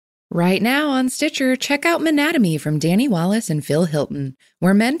Right now on Stitcher, check out Manatomy from Danny Wallace and Phil Hilton,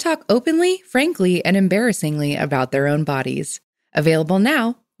 where men talk openly, frankly, and embarrassingly about their own bodies. Available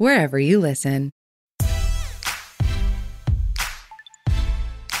now, wherever you listen.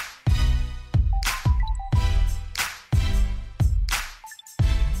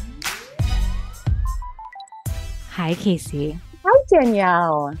 Hi, Casey. Hi,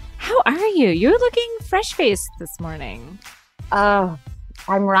 Danielle. How are you? You're looking fresh-faced this morning. Oh,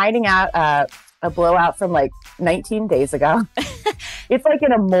 I'm riding out a blowout from like 19 days ago. It's like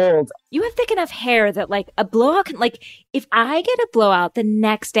in a mold. You have thick enough hair that like a blowout can, like, if I get a blowout the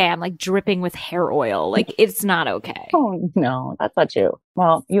next day, I'm like dripping with hair oil. Like, it's not okay. Oh, no, that's not you.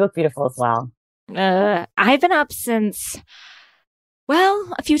 Well, you look beautiful as well. I've been up since,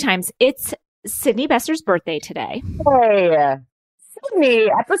 well, a few times. It's Sydney Besser's birthday today. Hey,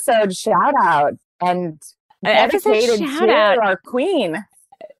 Sydney, episode shout out and dedicated to our queen.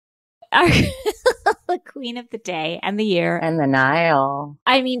 The queen of the day and the year. And the Nile.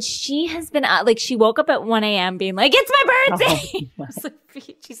 I mean, she has been, like, she woke up at 1 a.m. being like, it's my birthday! Oh. I was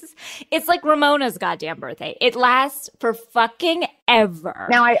like, Jesus. It's like Ramona's goddamn birthday. It lasts for fucking ever.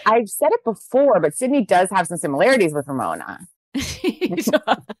 Now, I've said it before, but Sydney does have some similarities with Ramona. 50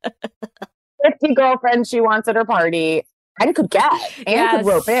 girlfriends she wants at her party and could get and could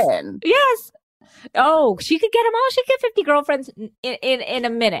rope in. Yes. Oh, she could get them all. She could get 50 girlfriends in a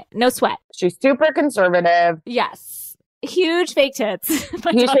minute. No sweat. She's super conservative. Yes. Huge fake tits.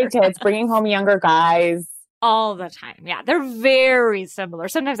 Huge fake tits, bringing home younger guys. All the time. Yeah, they're very similar.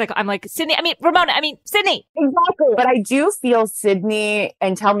 Sometimes I'm like, Sydney, Sydney. Exactly. But I do feel Sydney,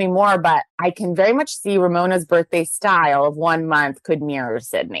 and tell me more, but I can very much see Ramona's birthday style of 1 month could mirror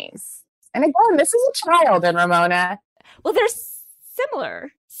Sydney's. And again, this is a child in Ramona. Well, they're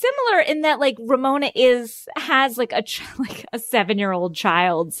similar in that, like, Ramona has like a 7-year-old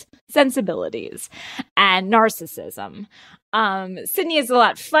child's sensibilities and narcissism. Sydney is a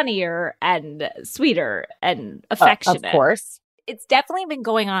lot funnier and sweeter and affectionate. Of course. It's definitely been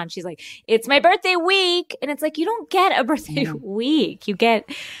going on. She's like, it's my birthday week. And it's like, you don't get a birthday week. You get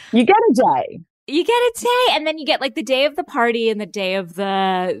a day. You get a day, and then you get like the day of the party and the day of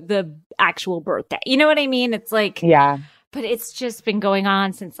the actual birthday. You know what I mean? It's like, yeah. But it's just been going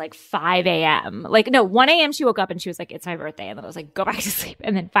on since like 5 a.m. Like, no, 1 a.m. she woke up and she was like, it's my birthday. And then I was like, go back to sleep.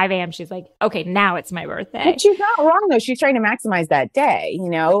 And then 5 a.m. she's like, okay, now it's my birthday. But she's not wrong, though. She's trying to maximize that day, you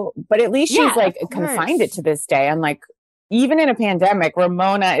know? But at least she's like confined it to this day. And like, even in a pandemic,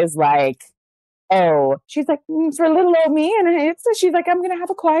 Ramona is like, oh, she's like, for little old me. And she's like, I'm going to have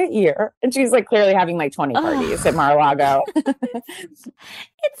a quiet year. And she's like clearly having like 20 parties at Mar-a-Lago. It's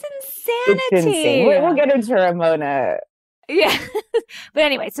insanity. It's insane. We'll get into Ramona. Yeah. But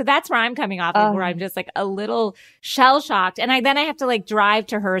anyway, so that's where I'm coming off of, where I'm just like a little shell shocked. And I have to like drive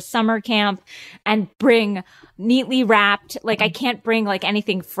to her summer camp and bring neatly wrapped, like I can't bring like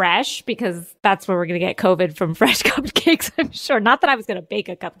anything fresh because that's where we're going to get COVID from fresh cupcakes, I'm sure. Not that I was going to bake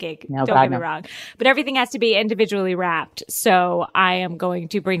a cupcake. Don't get me wrong. But everything has to be individually wrapped. So I am going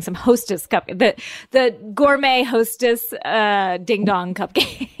to bring some Hostess the gourmet Hostess ding dong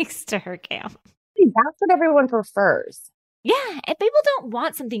cupcakes to her camp. That's what everyone prefers. Yeah, and people don't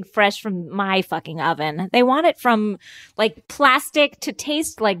want something fresh from my fucking oven. They want it from like plastic to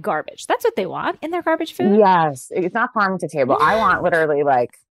taste like garbage. That's what they want in their garbage food. Yes, it's not farm to table. Yeah. I want literally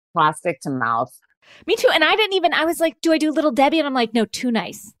like plastic to mouth. Me too. And I was like, do I do Little Debbie? And I'm like, no, too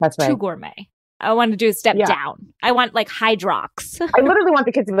nice. That's right. Too gourmet. I want to do a step down. I want like Hydrox. I literally want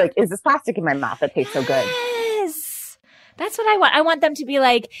the kids to be like, is this plastic in my mouth that tastes so good? Yes. That's what I want. I want them to be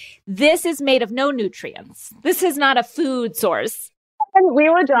like, this is made of no nutrients. This is not a food source. And we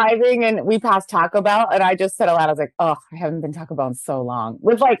were driving and we passed Taco Bell and I just said aloud, I was like, oh, I haven't been Taco Bell in so long.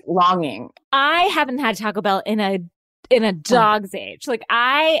 With like longing. I haven't had Taco Bell in a dog's age. Like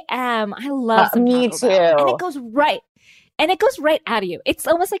I love some me Taco too. Bell. And it goes right out of you. It's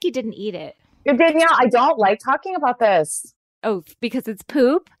almost like you didn't eat it. Danielle, I don't like talking about this. Oh, because it's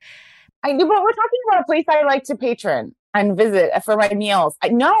poop? I do, but we're talking about a place I like to patron and visit for my meals.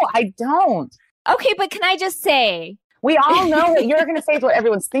 No, I don't. Okay, but can I just say? We all know what you're going to say is what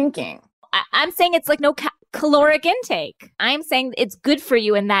everyone's thinking. I'm saying it's like no caloric intake. I'm saying it's good for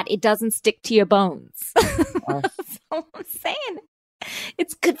you in that it doesn't stick to your bones. That's all I'm saying.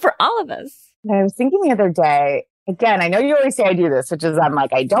 It's good for all of us. I was thinking the other day, again, I know you always say I do this, which is I'm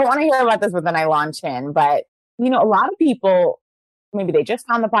like, I don't want to hear about this, but then I launch in. But, you know, a lot of people, maybe they just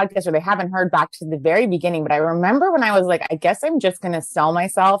found the podcast or they haven't heard back to the very beginning. But I remember when I was like, I guess I'm just going to sell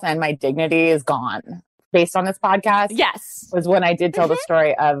myself and my dignity is gone based on this podcast. Yes. Was when I did tell the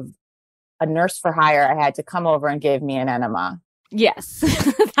story of a nurse for hire. I had to come over and give me an enema. Yes.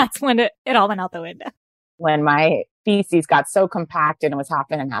 That's when it all went out the window. When my feces got so compacted and was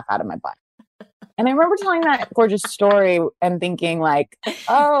half in and half out of my butt. And I remember telling that gorgeous story and thinking like,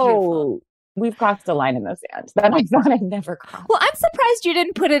 oh, we've crossed a line in the sand that I thought I'd never crossed. Well, I'm surprised you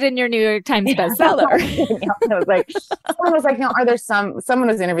didn't put it in your New York Times bestseller. Someone was like, no, are there someone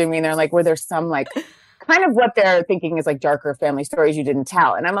was interviewing me and they're like, were there some like kind of what they're thinking is like darker family stories you didn't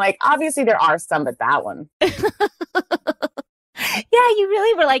tell? And I'm like, obviously there are some, but that one. Yeah, you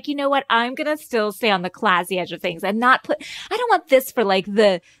really were like, you know what? I'm going to still stay on the classy edge of things and not I don't want this for like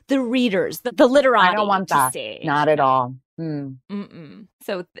the readers, the literati. I don't want that. Not at all.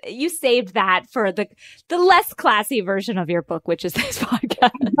 So you saved that for the less classy version of your book, which is this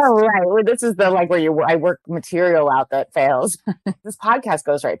podcast. Oh, right. Well, this is the like where I work material out that fails. This podcast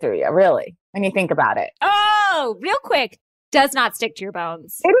goes right through you, really, when you think about it. Oh, real quick. Does not stick to your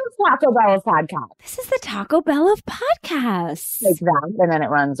bones. It is Taco Bell of podcast. This is the Taco Bell of podcasts. Like that. And then it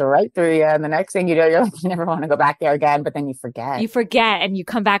runs right through you. And the next thing you know, you're like, you never want to go back there again. But then you forget. You forget. And you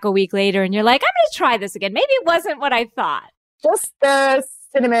come back a week later and you're like, I'm going to try this again. Maybe it wasn't what I thought. Just the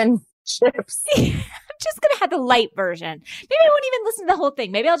cinnamon chips. I'm just going to have the light version. Maybe I won't even listen to the whole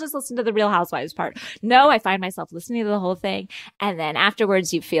thing. Maybe I'll just listen to the Real Housewives part. No, I find myself listening to the whole thing. And then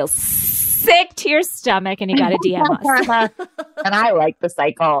afterwards you feel sick to your stomach and you got to DM us. And I like the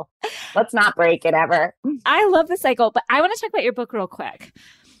cycle. Let's not break it ever. I love the cycle, but I want to talk about your book real quick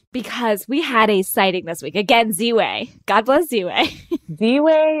because we had a sighting this week. Again, Z-Way. God bless Z-Way.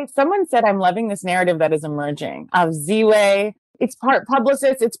 Z-Way. Someone said, I'm loving this narrative that is emerging of Z-Way. It's part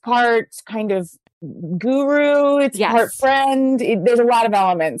publicist. It's part kind of guru. It's part friend. There's a lot of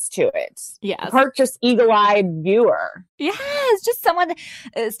elements to it. Yes. Part just eagle-eyed viewer. Yes. Just someone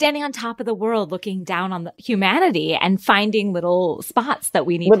standing on top of the world, looking down on humanity and finding little spots that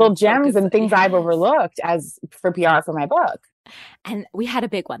we need. Little gems and things I've overlooked as for PR for my book. And we had a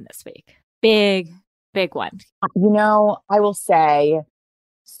big one this week. Big one. You know, I will say,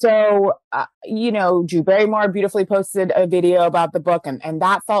 so, Drew Barrymore beautifully posted a video about the book and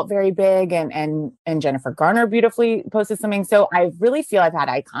that felt very big. And Jennifer Garner beautifully posted something. So I really feel I've had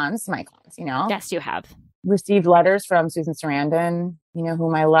some icons, Yes, you have. Received letters from Susan Sarandon,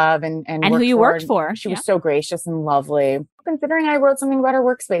 whom I love and who you worked for. She was so gracious and lovely. Considering I wrote something about her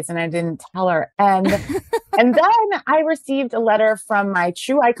workspace and I didn't tell her. And and then I received a letter from my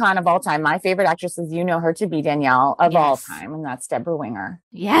true icon of all time, my favorite actress, as you know her to be, Danielle, of all time. And that's Deborah Winger.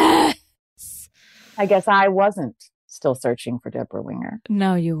 Yes. I guess I wasn't still searching for Deborah Winger.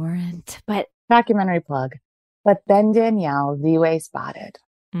 No, you weren't. But documentary plug. But then Danielle Z-Way spotted.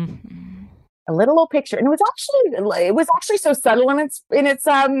 Mm-hmm. A little picture, and it was actually so subtle in its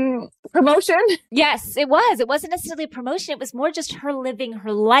promotion. Yes, it was. It wasn't necessarily a promotion. It was more just her living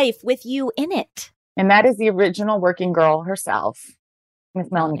her life with you in it. And that is the original working girl herself,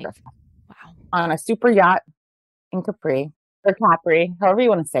 Miss Melanie Griffith. Wow! On a super yacht in Capri, however you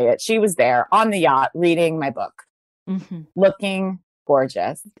want to say it. She was there on the yacht reading my book, looking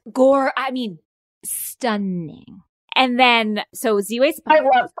gorgeous. Stunning. And then, so Z-Way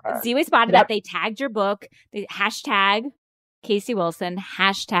spotted that they tagged your book, the hashtag Casey Wilson,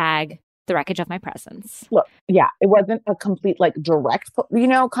 hashtag The Wreckage of My Presence. Look, yeah, it wasn't a complete direct,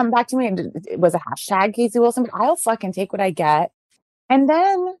 come back to me. It was a hashtag Casey Wilson, but I'll fucking take what I get. And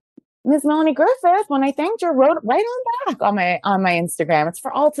then Miss Melanie Griffith, when I thanked her, wrote right on back on my Instagram. It's for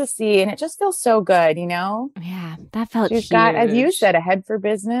all to see, and it just feels so good, Yeah, that felt She's huge. got, as you said, a head for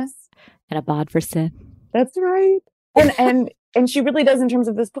business. And a bod for sin. That's right. And she really does in terms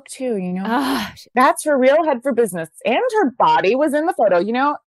of this book too, That's her real head for business. And her body was in the photo,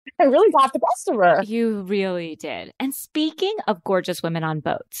 I really got the best of her. You really did. And speaking of gorgeous women on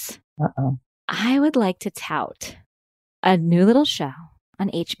boats, I would like to tout a new little show on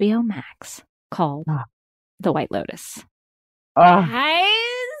HBO Max called The White Lotus.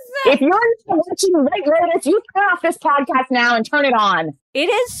 If you're watching White Lotus, you turn off this podcast now and turn it on. It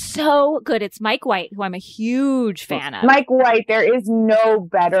is so good. It's Mike White, who I'm a huge fan of. Mike White, there is no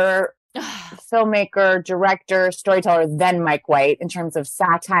better filmmaker, director, storyteller than Mike White in terms of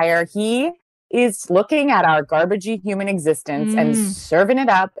satire. He is looking at our garbagey human existence and serving it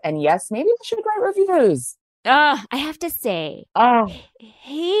up. And yes, maybe we should write reviews. I have to say,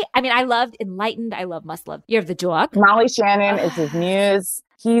 I loved Enlightened. I love Must Love. Year of the Dog. Molly Shannon is his muse.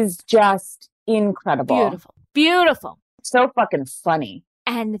 He's just incredible. Beautiful. So fucking funny.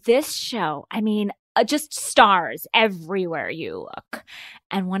 And this show, just stars everywhere you look.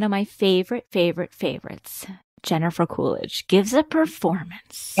 And one of my favorites, Jennifer Coolidge, gives a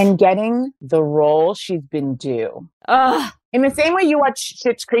performance. And getting the role she's been due. In the same way you watch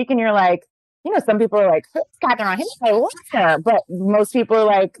Schitt's Creek and you're like, you know, some people are like, who's Catherine on? I love her. But most people are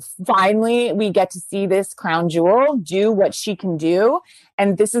like, finally, we get to see this crown jewel do what she can do.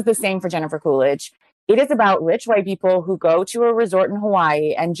 And this is the same for Jennifer Coolidge. It is about rich white people who go to a resort in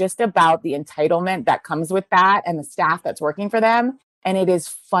Hawaii and just about the entitlement that comes with that and the staff that's working for them. And it is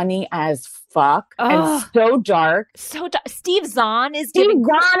funny as fuck and so dark. Steve Zahn is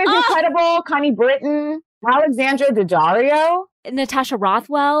incredible. Connie Britton, Alexandra Daddario. Natasha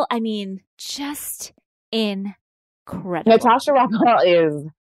Rothwell. I mean, just incredible. Natasha Rothwell is...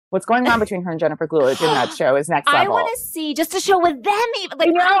 What's going on between her and Jennifer Coolidge in that show is next level. I want to see just a show with them. Even. Like,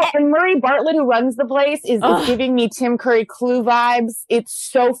 you know, and Murray Bartlett, who runs the place, is giving me Tim Curry Clue vibes. It's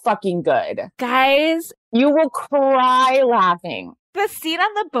so fucking good. Guys. You will cry laughing. The scene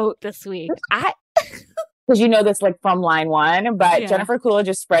on the boat this week. Because you know this like from line one, but Jennifer Coolidge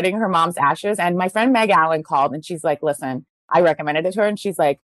is spreading her mom's ashes. And my friend Meg Allen called and she's like, listen, I recommended it to her. And she's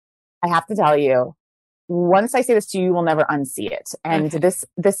like, I have to tell you, once I say this to you, you will never unsee it. And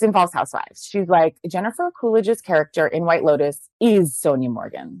this involves housewives. She's like, Jennifer Coolidge's character in White Lotus is Sonia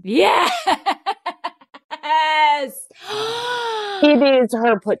Morgan. Yes. It is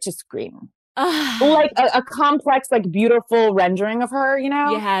her put to screen. Like a complex, like beautiful rendering of her, you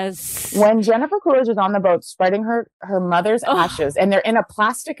know? Yes. When Jennifer Coolidge is on the boat spreading her mother's ashes and they're in a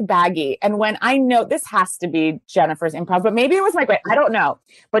plastic baggie. And when I know this has to be Jennifer's improv, but maybe it was like, wait, I don't know.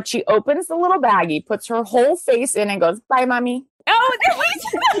 But she opens the little baggie, puts her whole face in and goes, bye, mommy. Oh, there was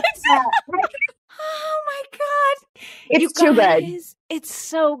oh my God. It's too good. It's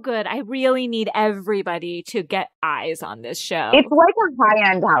so good. I really need everybody to get eyes on this show. It's like a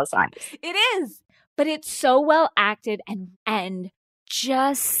high-end housewives. It is. But it's so well acted and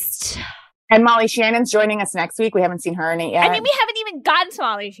just... And Molly Shannon's joining us next week. We haven't seen her in it yet. I mean, we haven't even gotten to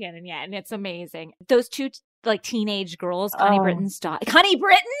Molly Shannon yet, and it's amazing. Those two, like, teenage girls, Connie Britton's daughter. Connie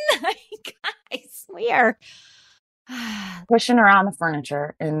Britton? Guys, we are... pushing around the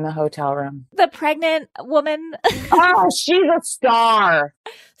furniture in the hotel room. The pregnant woman. Oh, she's a star.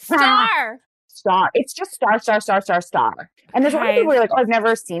 Star. It's just star. And there's a lot of people who are like, oh, I've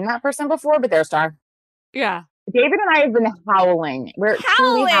never seen that person before, but they're a star. Yeah. David and I have been howling. We're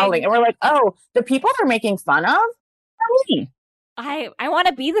truly howling. And we're like, oh, the people they're making fun of are me. I want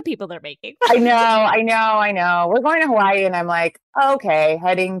to be the people they're making. I know. We're going to Hawaii and I'm like, okay,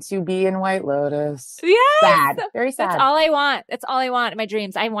 heading to be in White Lotus. Yes. Sad. Very sad. That's all I want. That's all I want in my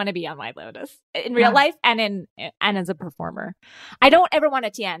dreams. I want to be on White Lotus in real life and as a performer. I don't ever want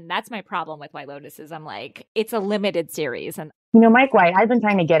it to end. That's my problem with White Lotus is I'm like, it's a limited series. And you know, Mike White, I've been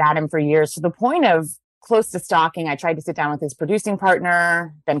trying to get at him for years to the point of close to stalking. I tried to sit down with his producing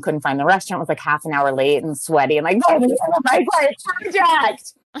partner, then couldn't find the restaurant, was like half an hour late and sweaty and like, oh, Mike White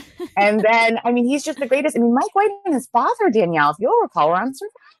project. And then, I mean, he's just the greatest. I mean, Mike White and his father, Danielle, if you'll recall, were on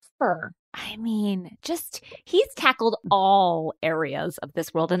Survivor. I mean, just he's tackled all areas of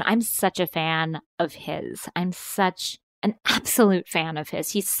this world. And I'm such a fan of his. I'm such an absolute fan of his.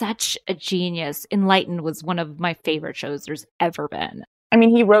 He's such a genius. Enlightened was one of my favorite shows there's ever been. I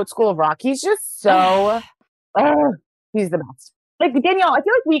mean, he wrote School of Rock. He's just so, he's the best. Like, Danielle, I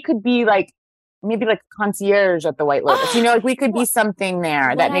feel like we could be like, maybe like concierge at the White Lotus. You know, like we could be something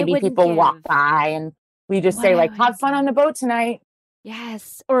there that maybe people walk by and we just say like, have fun on the boat tonight.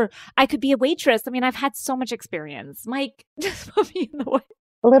 Yes. Or I could be a waitress. I mean, I've had so much experience. Mike, just put me in the way.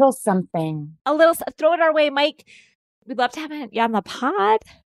 A little something. Throw it our way, Mike. We'd love to have you on the pod.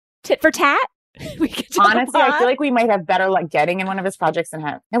 Tit for tat. Honestly, I feel like we might have better luck getting in one of his projects than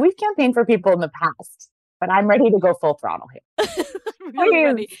him. And we've campaigned for people in the past, but I'm ready to go full throttle here.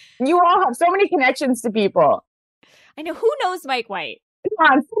 Really you all have so many connections to people. I know. Who knows Mike White?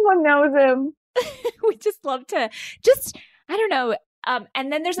 Come on, someone knows him. We just love to I don't know.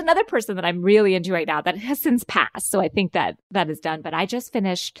 And then there's another person that I'm really into right now that has since passed. So I think that is done. But I just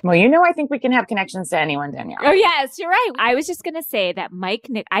finished. Well, you know, I think we can have connections to anyone, Danielle. Oh, yes, you're right. I was just going to say that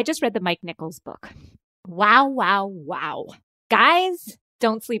I just read the Mike Nichols book. Wow. Guys,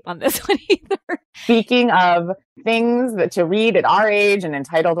 don't sleep on this one either. Speaking of things that to read at our age and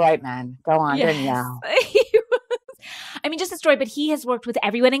entitled white men. Go on, yes. Danielle. I mean, just a story, but he has worked with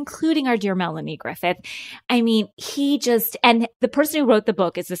everyone, including our dear Melanie Griffith. I mean, and the person who wrote the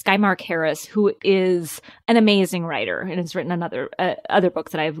book is this guy, Mark Harris, who is an amazing writer and has written other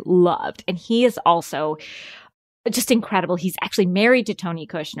books that I've loved. And he is also just incredible. He's actually married to Tony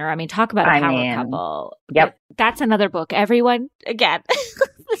Kushner. I mean, talk about a power couple. Yep. But that's another book. Everyone, again,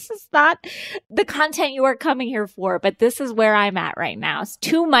 this is not the content you are coming here for, but this is where I'm at right now. It's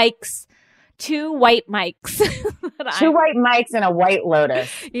two white mics. Two white mics and a White Lotus.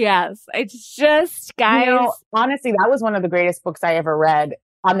 Yes. It's just, guys. You know, honestly, that was one of the greatest books I ever read.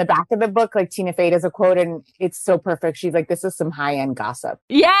 on the back of the book, like Tina Fey does a quote and it's so perfect. She's like, this is some high-end gossip.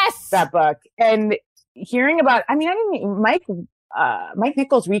 Yes. That book. And hearing about, Mike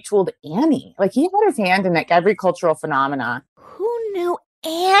Nichols retooled Annie. Like he had his hand in like every cultural phenomena. Who knew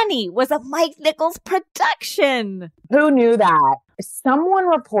Annie was a Mike Nichols production? Who knew that? Someone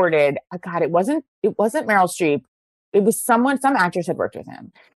reported, God, it wasn't Meryl Streep. It was some actress had worked with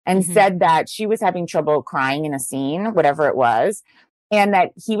him and said that she was having trouble crying in a scene, whatever it was. And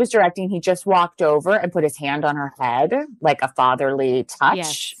that he was directing, he just walked over and put his hand on her head, like a fatherly touch.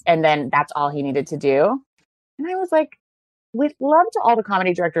 Yes. And then that's all he needed to do. And I was like, with love to all the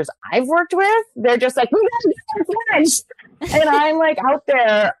comedy directors I've worked with, they're just like, we gotta do French. And I'm like out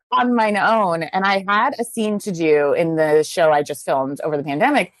there on my own. And I had a scene to do in the show I just filmed over the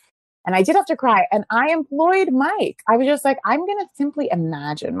pandemic. And I did have to cry. And I employed Mike. I was just like, I'm going to simply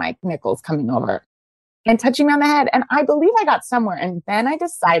imagine Mike Nichols coming over and touching me on the head. And I believe I got somewhere. And then I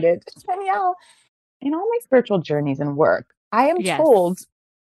decided, Danielle, in all my spiritual journeys and work, I am told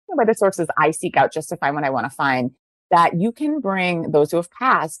by the sources I seek out just to find what I want to find, that you can bring those who have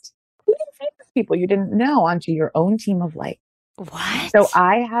passed, even famous people you didn't know, onto your own team of light. What? So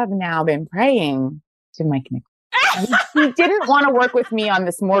I have now been praying to Mike Nichols. He didn't want to work with me on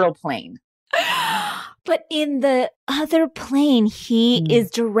this mortal plane. But in the other plane, he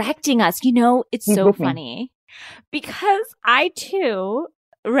is directing us. You know, it's so funny because I too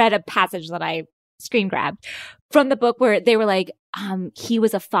read a passage that I screen grabbed from the book where they were like, he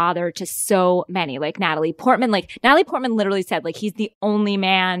was a father to so many, like Natalie Portman. Like Natalie Portman literally said, like, he's the only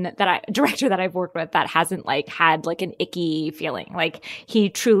director that I've worked with that hasn't like had like an icky feeling. Like he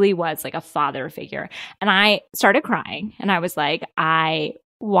truly was like a father figure. And I started crying and I was like, I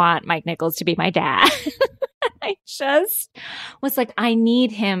want Mike Nichols to be my dad. I just was like, I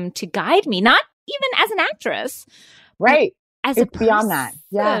need him to guide me, not even as an actress. Right. As it's beyond that.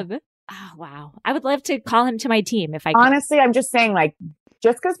 Yeah. Oh, wow. I would love to call him to my team if I could. Honestly, I'm just saying, like,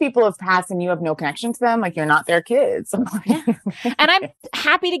 just because people have passed and you have no connection to them, like, you're not their kids. Yeah. And I'm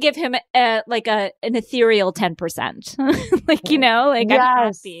happy to give him an ethereal 10%. Like, you know, like I'm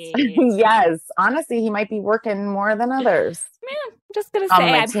happy. Yes. Honestly, he might be working more than others. Man, I'm just going to say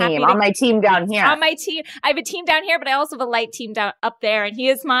I'm happy. On my team down here. On my team. I have a team down here, but I also have a light team down up there. And he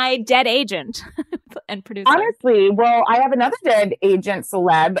is my dead agent and producer. Honestly, well, I have another dead agent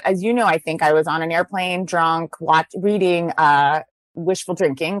celeb. As you know, I think I was on an airplane drunk, reading Wishful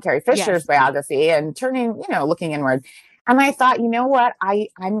Drinking, Carrie Fisher's biography, and looking inward. And I thought, you know what?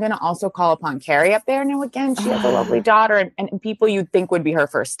 I'm going to also call upon Carrie up there. Now, again, she has a lovely daughter and people you'd think would be her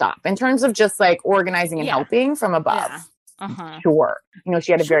first stop in terms of just like organizing and helping from above. Yeah. Sure.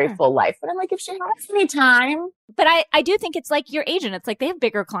 She had a very full life, but I'm like, if she has any time. But I do think it's like your agent. It's like they have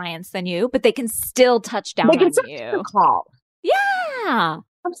bigger clients than you, but they can still touch down on you. They can still call. Yeah.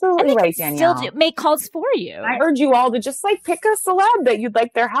 Absolutely right, Danielle. Still make calls for you. I urge you all to just like pick a celeb that you'd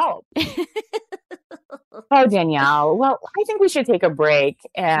like their help. Oh, Danielle. Well, I think we should take a break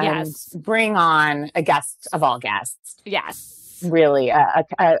and bring on a guest of all guests. Yes. Really, a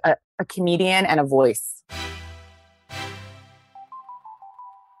comedian and a voice.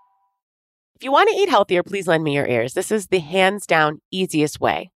 If you want to eat healthier, please lend me your ears. This is the hands down easiest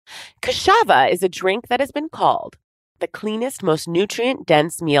way. Cassava is a drink that has been called the cleanest, most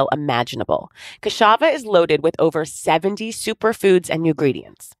nutrient-dense meal imaginable. Cassava is loaded with over 70 superfoods and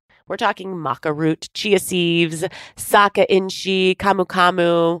ingredients. We're talking maca root, chia seeds, sake inshi, camu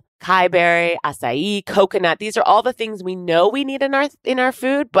camu, kai berry, acai, coconut. These are all the things we know we need in our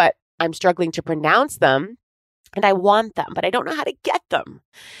food, but I'm struggling to pronounce them. And I want them, but I don't know how to get them.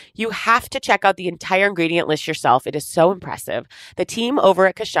 You have to check out the entire ingredient list yourself. It is so impressive. The team over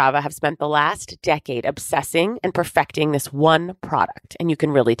at Cassava have spent the last decade obsessing and perfecting this one product, and you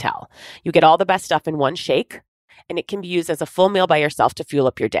can really tell. You get all the best stuff in one shake, and it can be used as a full meal by yourself to fuel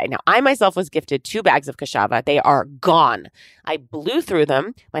up your day. Now, I myself was gifted 2 bags of Cassava. They are gone. I blew through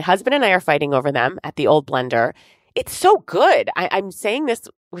them. My husband and I are fighting over them at the old blender. It's so good. I'm saying this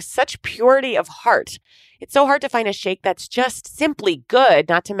with such purity of heart. It's so hard to find a shake that's just simply good,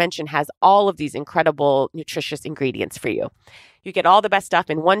 not to mention has all of these incredible, nutritious ingredients for you. You get all the best stuff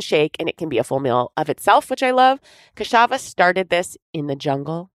in one shake, and it can be a full meal of itself, which I love. Cassava started this in the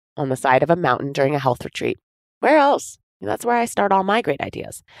jungle on the side of a mountain during a health retreat. Where else? That's where I start all my great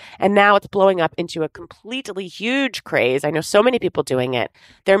ideas. And now it's blowing up into a completely huge craze. I know so many people doing it.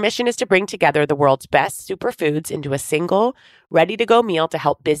 Their mission is to bring together the world's best superfoods into a single, ready-to-go meal to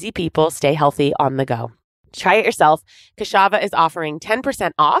help busy people stay healthy on the go. Try it yourself. Cassava is offering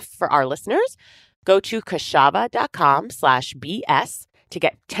 10% off for our listeners. Go to cassava.com/BS to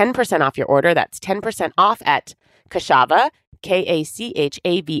get 10% off your order. That's 10% off at Cassava,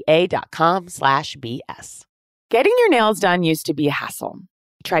 KACHAVA.com/BS. Getting your nails done used to be a hassle. You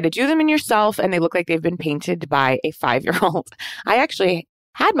try to do them in yourself and they look like they've been painted by a 5-year-old. I actually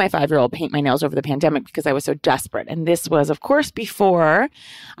had my 5-year-old paint my nails over the pandemic because I was so desperate. And this was, of course, before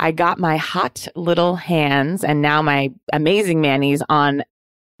I got my hot little hands and now my amazing manis on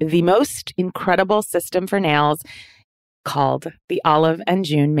the most incredible system for nails called the Olive &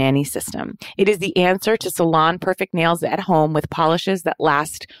 June Mani System. It is the answer to salon perfect nails at home with polishes that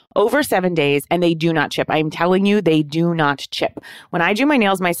last over 7 days and they do not chip. I'm telling you, they do not chip. When I do my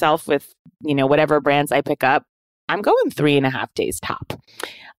nails myself with, whatever brands I pick up, I'm going 3.5 days top.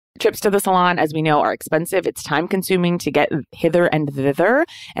 Trips to the salon, as we know, are expensive. It's time consuming to get hither and thither.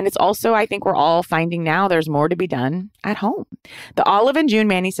 And it's also, I think we're all finding now there's more to be done at home. The Olive & June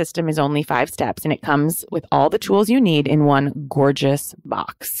Mani System is only 5 steps and it comes with all the tools you need in one gorgeous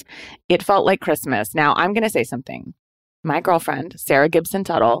box. It felt like Christmas. Now, I'm going to say something. My girlfriend, Sarah Gibson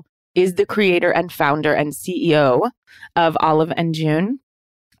Tuttle, is the creator and founder and CEO of Olive & June.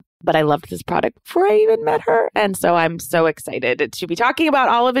 But I loved this product before I even met her. And so I'm so excited to be talking about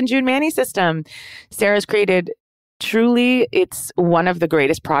Olive & June Mani System. Sarah's created, truly, it's one of the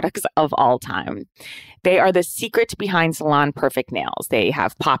greatest products of all time. They are the secret behind salon perfect nails. They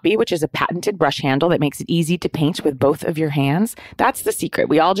have Poppy, which is a patented brush handle that makes it easy to paint with both of your hands. That's the secret.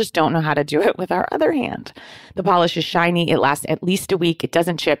 We all just don't know how to do it with our other hand. The polish is shiny. It lasts at least a week. It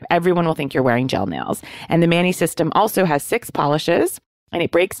doesn't chip. Everyone will think you're wearing gel nails. And the Mani System also has 6 polishes. And it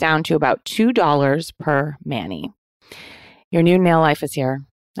breaks down to about $2 per mani. Your new nail life is here,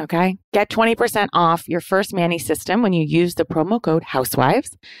 okay? Get 20% off your first Mani System when you use the promo code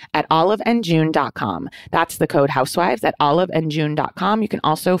HOUSEWIVES at oliveandjune.com. That's the code HOUSEWIVES at oliveandjune.com. You can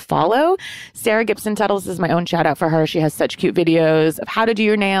also follow Sarah Gibson Tuttle. This is my own shout out for her. She has such cute videos of how to do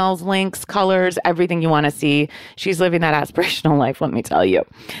your nails, links, colors, everything you want to see. She's living that aspirational life, let me tell you.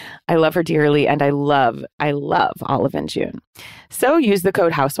 I love her dearly, and I love Olive & June. So use the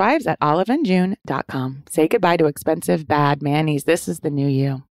code HOUSEWIVES at oliveandjune.com. Say goodbye to expensive, bad manis. This is the new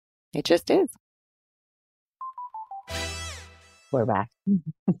you. It just is. We're back.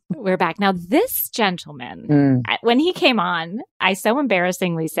 We're back. Now, this gentleman, when he came on, I so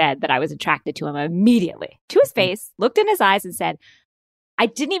embarrassingly said that I was attracted to him immediately. To his face, looked in his eyes and said, I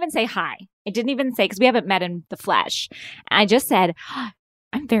didn't even say hi. I didn't even say, because we haven't met in the flesh. I just said,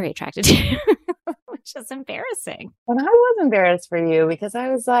 I'm very attracted to you, which is embarrassing. And I was embarrassed for you because I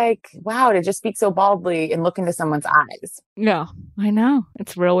was like, wow, to just speak so baldly and look into someone's eyes. No, I know.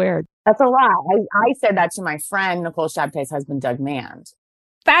 It's real weird. That's a lot. I said that to my friend, Nicole Shabtai's husband, Doug Mand.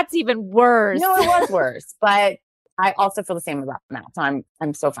 That's even worse. No, it was worse. But I also feel the same about Matt. So I'm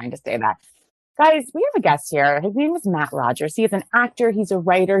so fine to say that. Guys, we have a guest here. His name is Matt Rogers. He is an actor. He's a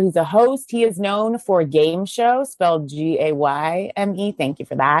writer. He's a host. He is known for Game Show, spelled Gayme. Thank you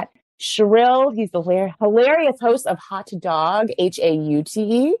for that. Shrill. He's the hilarious host of Hot Dog,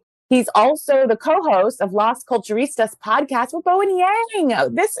 Haute. He's also the co-host of Las Culturistas podcast with Bo and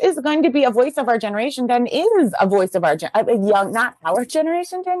Yang. This is going to be a voice of our generation. Then is a voice of our young, not our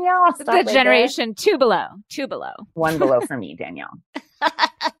generation, Danielle. The generation there. Two below. 1 below for me, Danielle. 2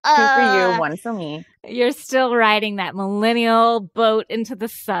 for you, 1 for me. You're still riding that millennial boat into the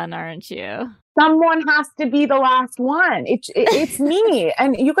sun, aren't you? Someone has to be the last one. It's me.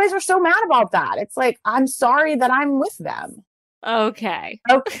 And you guys are so mad about that. It's like, I'm sorry that I'm with them. Okay.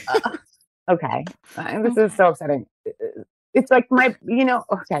 Okay. This is so upsetting. It's like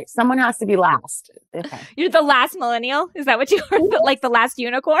okay, someone has to be last. Okay. You're the last millennial? Is that what you are? Like the last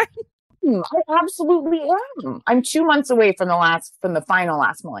unicorn? I absolutely am. I'm 2 months away from the final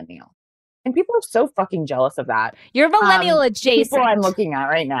last millennial. And people are so fucking jealous of that. You're millennial adjacent. People I'm looking at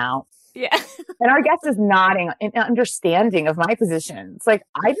right now. Yeah. And our guest is nodding in understanding of my position. It's like,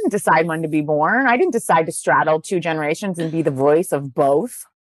 I didn't decide when to be born. I didn't decide to straddle 2 generations and be the voice of both.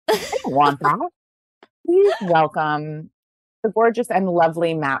 I don't want that. Please welcome the gorgeous and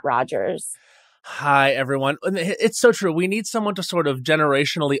lovely Matt Rogers. Hi, everyone. It's so true. We need someone to sort of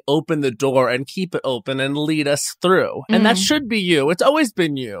generationally open the door and keep it open and lead us through. And that should be you. It's always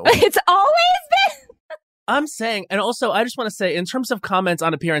been you. It's always been? I'm saying, and also I just want to say, in terms of comments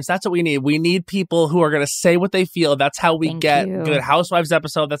on appearance, that's what we need. We need people who are going to say what they feel. That's how we get good Housewives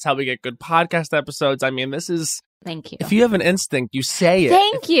episode. That's how we get good podcast episodes. I mean, this is... Thank you. If you have an instinct, you say it.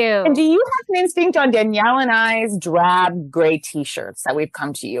 Thank you. And do you have an instinct on Danielle and I's drab gray t-shirts that we've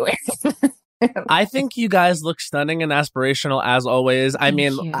come to you with? I think you guys look stunning and aspirational as always. I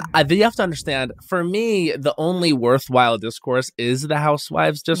mean, you have to understand, for me, the only worthwhile discourse is the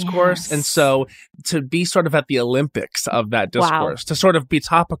Housewives discourse. Yes. And so to be sort of at the Olympics of that discourse, to sort of be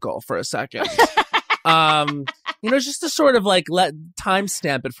topical for a second. just to sort of like let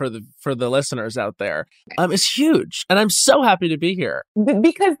timestamp it for the listeners out there, is huge. And I'm so happy to be here.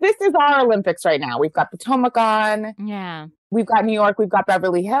 Because this is our Olympics right now. We've got Potomac on. Yeah. We've got New York, we've got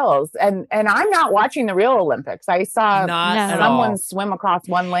Beverly Hills. And I'm not watching the real Olympics. I saw someone swim across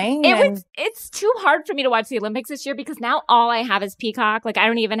one lane. It's too hard for me to watch the Olympics this year because now all I have is Peacock. Like I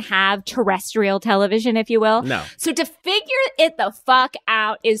don't even have terrestrial television, if you will. No. So to figure it the fuck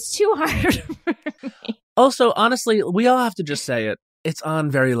out is too hard for me. Also, honestly, we all have to just say it. It's on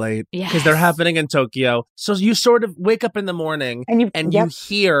very late because they're happening in Tokyo. So you sort of wake up in the morning and you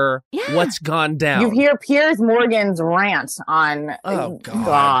hear what's gone down. You hear Piers Morgan's rant on,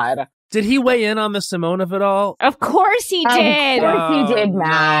 God. Did he weigh in on the Simone of it all? Of course he did. Of course he did,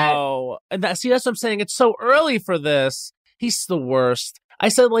 Matt. No. And that's what I'm saying. It's so early for this. He's the worst. I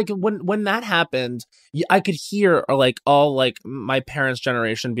said, like, when that happened, I could hear all my parents'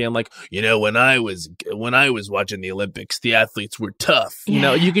 generation being like, when I was watching the Olympics, the athletes were tough.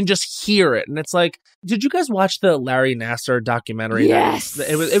 Yeah. You can just hear it. And it's like, did you guys watch the Larry Nassar documentary? Yes.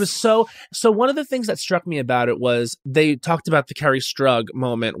 It was so one of the things that struck me about it was they talked about the Kerri Strug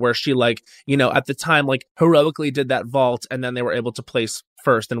moment where she at the time, heroically did that vault and then they were able to place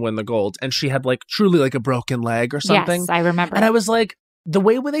first and win the gold. And she had truly a broken leg or something. Yes, I remember. And I was like, the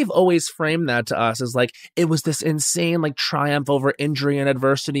way where they've always framed that to us is it was this insane triumph over injury and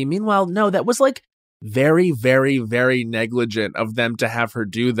adversity. Meanwhile, no, that was very, very, very negligent of them to have her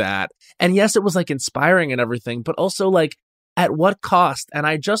do that. And yes, it was inspiring and everything, but also at what cost? And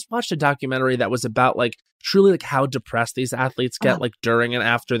I just watched a documentary that was about truly how depressed these athletes get during and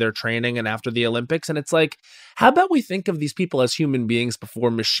after their training and after the Olympics. And it's how about we think of these people as human beings before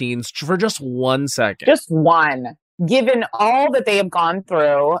machines for just 1 second? Just one. Given all that they have gone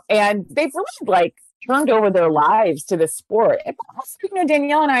through, and they've really turned over their lives to the sport. And also,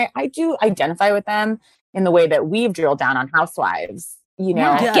 Danielle and I do identify with them in the way that we've drilled down on Housewives.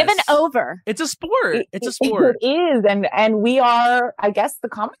 Yes. Given over. It's a sport. It's a sport. It is, and we are, I guess, the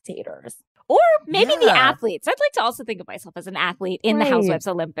commentators, or maybe the athletes. I'd like to also think of myself as an athlete in the Housewives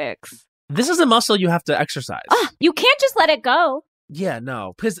Olympics. This is a muscle you have to exercise. You can't just let it go. Yeah,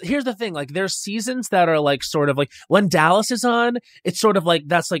 no. Because here's the thing, there's seasons that are sort of when Dallas is on, it's sort of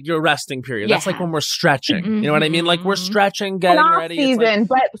that's your resting period. Yeah. That's when we're stretching. You know what I mean? We're stretching, getting ready. Season,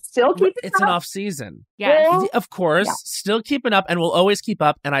 but still keeping It's up. an off season. Yeah. Of course, still keeping up, and we'll always keep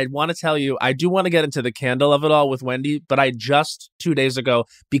up. And I want to tell you, I do want to get into the candle of it all with Wendy, but I just 2 days ago,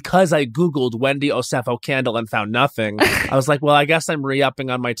 because I Googled Wendy Osefo candle and found nothing, I was like, well, I guess I'm re-upping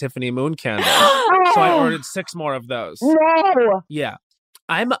on my Tiffany Moon candle. So I ordered 6 more of those. No. Yeah.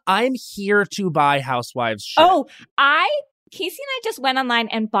 I'm here to buy Housewives shit. Casey and I just went online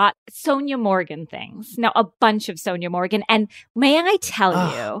and bought Sonia Morgan things. Now, a bunch of Sonia Morgan. And may I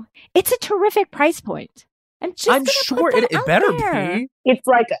tell you, it's a terrific price point. I'm sure it better be. It's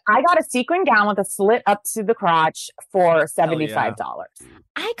I got a sequin gown with a slit up to the crotch for $75.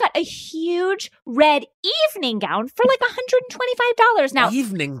 I got a huge red evening gown for $125. Now,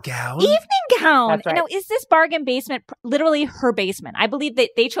 Evening gown? That's right. Now, is this bargain basement literally her basement? I believe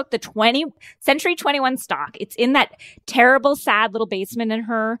that they took the Century 21 stock. It's in that terrible, sad little basement in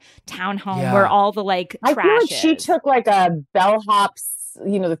her townhome where all the trash I feel like she took a bellhop's,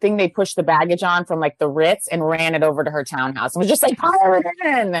 the thing they push the baggage on from the Ritz and ran it over to her townhouse and was just pile it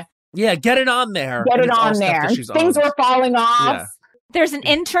in. Yeah, get it on there. Get it on there. Things were falling off. Yeah. There's an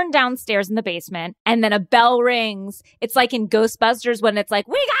intern downstairs in the basement, and then a bell rings. It's like in Ghostbusters when it's we got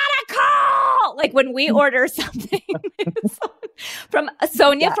a call! When we order something. From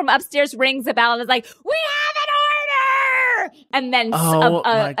Sonia from upstairs rings a bell and is we have an order! And then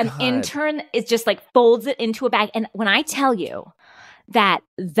an intern is just folds it into a bag. And when I tell you that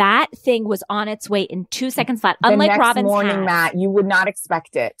thing was on its way in 2 seconds flat, unlike Robin's The next morning, Matt, you would not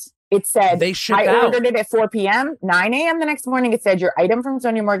expect it. It said, I ordered it at 4 p.m., 9 a.m. the next morning. It said, your item from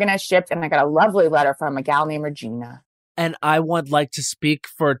Sonia Morgan has shipped. And I got a lovely letter from a gal named Regina. And I would like to speak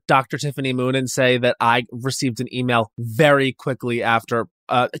for Dr. Tiffany Moon and say that I received an email very quickly after,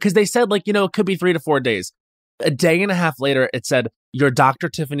 because they said, it could be 3 to 4 days. A day and a half later, it said, your Dr.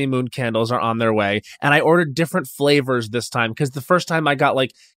 Tiffany Moon candles are on their way. And I ordered different flavors this time because the first time I got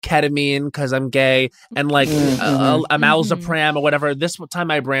ketamine because I'm gay and amalzapram or whatever. This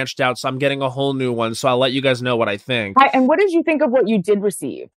time I branched out, so I'm getting a whole new one. So I'll let you guys know what I think. And what did you think of what you did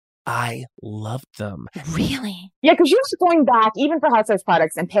receive? I loved them. Really? Yeah, because you're going back, even for Housewives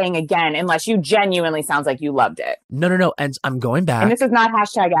products, and paying again, unless you genuinely sounds like you loved it. No. And I'm going back. And this is not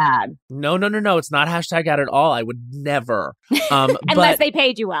 #ad. No. It's not #ad at all. I would never. Unless they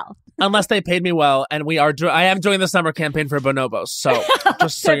paid you well. unless they paid me well, and I am doing the summer campaign for bonobos. So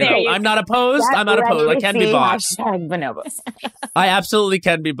just so you know, I'm not opposed. I'm not opposed. I can be bought. Bonobos. I absolutely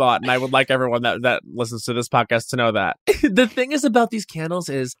can be bought, and I would like everyone that listens to this podcast to know that. The thing is about these candles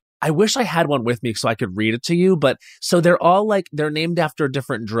is, I wish I had one with me so I could read it to you, but so they're all like, they're named after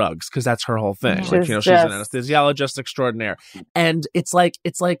different drugs because that's her whole thing. Like, she's an anesthesiologist extraordinaire. And it's like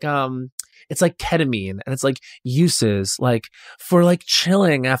ketamine, and it's like uses like for like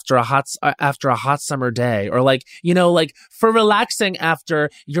chilling after a hot summer day, or like, like for relaxing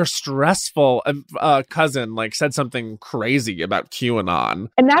after your stressful cousin like said something crazy about QAnon.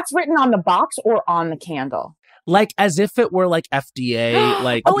 And that's written on the box or on the candle. Like as if it were like FDA,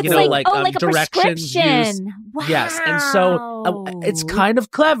 like, like directions use. Wow. Yes. And so it's kind of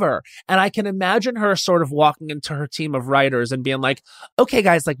clever. And I can imagine her sort of walking into her team of writers and being like, okay,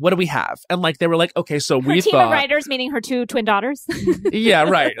 guys, like, what do we have? And like, they were like, okay, so her team of writers, meaning her 2 twin daughters. Yeah,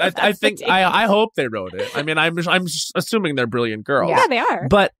 right. I think, I hope they wrote it. I mean, I'm assuming they're brilliant girls. Yeah, they are.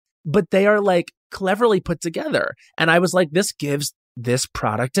 But they are like cleverly put together. And I was like, this gives this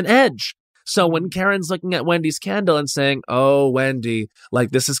product an edge. So when Karen's looking at Wendy's candle and saying, oh, Wendy,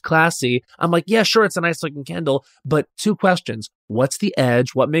 like, this is classy, I'm like, yeah, sure, it's a nice looking candle, but 2 questions. What's the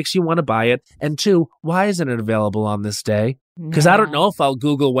edge? What makes you want to buy it? And 2, why isn't it available on this day? Because I don't know if I'll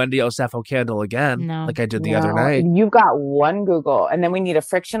Google Wendy Osefo candle again, like I did the other night. You've got one Google, and then we need a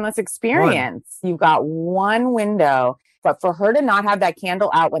frictionless experience. You've got one window. But for her to not have that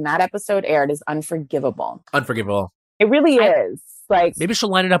candle out when that episode aired is unforgivable. Unforgivable. It really is. Like, maybe she'll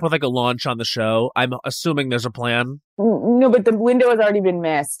line it up with like a launch on the show. I'm assuming there's a plan. No, but the window has already been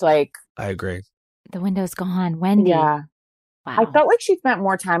missed. Like, I agree. The window's gone. Wendy. Yeah. Wow. I felt like she spent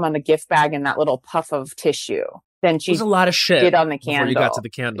more time on the gift bag and that little puff of tissue than she did a lot of shit did on the candle. Before you got to the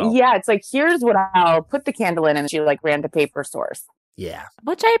candle. Yeah, it's like, here's what I'll put the candle in, and she like ran to Paper Source. Yeah.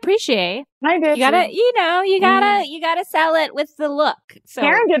 Which I appreciate. I did. You gotta, you gotta sell it with the look. So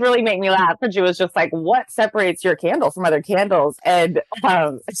Karen did really make me laugh, but she was just like, what separates your candle from other candles? And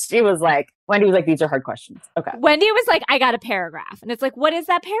she was like, Wendy was like, these are hard questions. Okay. Wendy was like, I got a paragraph. And it's like, what is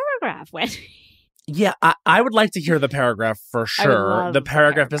that paragraph, Wendy? Yeah, I would like to hear the paragraph for sure. The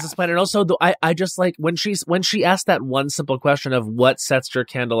paragraph business plan. And also, I just like when she asked that one simple question of what sets your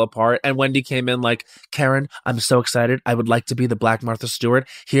candle apart, and Wendy came in like, Karen, I'm so excited. I would like to be the Black Martha Stewart.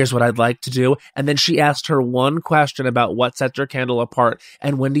 Here's what I'd like to do. And then she asked her one question about what sets your candle apart,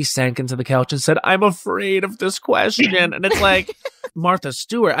 and Wendy sank into the couch and said, I'm afraid of this question. And it's like, Martha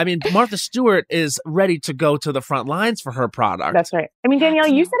Stewart. I mean, Martha Stewart is ready to go to the front lines for her product. That's right. I mean, Danielle,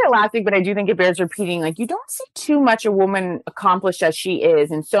 you said it last week, but I do think it bears repeating. Like, you don't see too much a woman accomplished as she is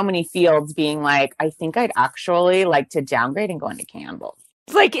in so many fields being like, I think I'd actually like to downgrade and go into candles.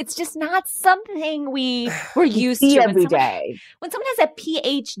 Like, it's just not something we're used to every day. When someone has a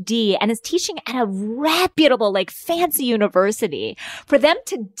PhD and is teaching at a reputable, like, fancy university, for them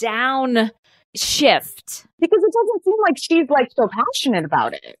to downshift. Because it doesn't seem like she's like so passionate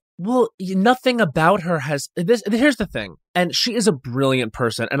about it. Well, nothing about her has this. Here's the thing. And she is a brilliant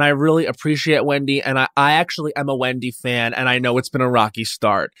person. And I really appreciate Wendy. And I'm a Wendy fan. And I know it's been a rocky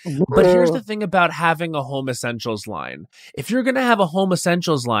start. But here's the thing about having a home essentials line. If you're going to have a home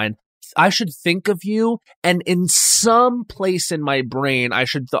essentials line, I should think of you. And in some place in my brain, I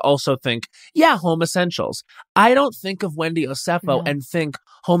should also think, yeah, home essentials. I don't think of Wendy Osefo and think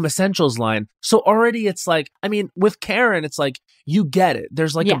home essentials line. So already it's like, I mean, with Karen, it's like, you get it.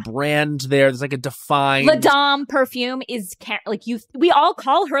 There's like a brand there. There's like a defined. La Dame perfume is like we all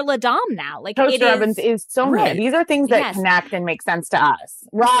call her La Dame now. Like Toaster ovens is so right. These are things that connect and make sense to us.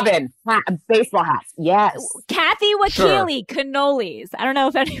 Robin, baseball hats. Yes. Kathy Wakili, cannolis. I don't know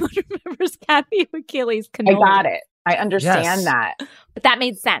if anyone remembers Kathy Wakili's cannolis. I got it. I understand that. But that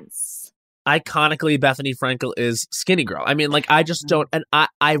made sense. Iconically, Bethany Frankel is skinny girl. I mean, like, I just don't, and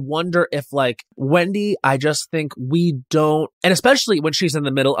I wonder if, like, Wendy, I just think we don't, and especially when she's in the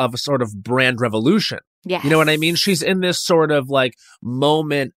middle of a sort of brand revolution. Yeah. You know what I mean? She's in this sort of, like,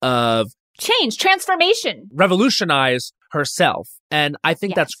 moment of change, transformation. Revolutionize herself. And I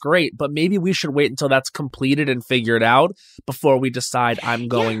think that's great, but maybe we should wait until that's completed and figured out before we decide I'm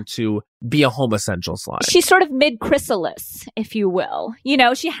going to be a home essentials line. She's sort of mid-chrysalis, if you will. You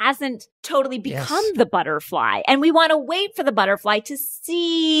know, she hasn't totally become the butterfly. And we want to wait for the butterfly to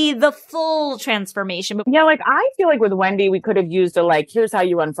see the full transformation. Yeah, like, I feel like with Wendy, we could have used a, like, here's how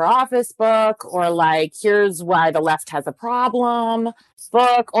you run for office book, or like, here's why the left has a problem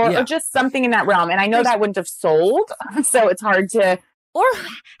book, or just something in that realm. And I know that wouldn't have sold, so it's hard to or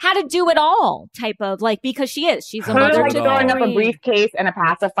how to do it all type of like, because she's a mother to throwing up a briefcase and a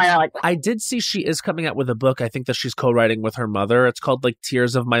pacifier. Like, I did see she is coming out with a book. I think that she's co-writing with her mother. It's called like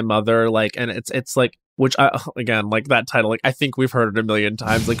Tears of My Mother. Like, and it's like, which again, like that title, like I think we've heard it a million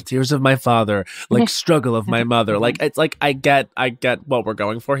times, like Tears of My Father, like Struggle of My Mother. Like, it's like, I get what we're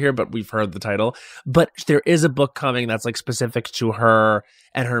going for here, but we've heard the title. But there is a book coming that's like specific to her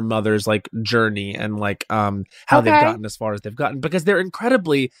and her mother's like journey and like how they've gotten as far as they've gotten, because they're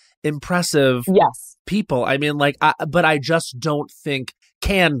incredibly impressive people. I mean, like, but I just don't think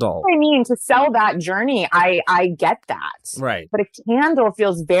Candle. I mean, to sell that journey, I get that. Right. But a Candle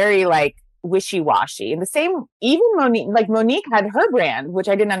feels very like wishy-washy. And the same, even Monique had her brand, which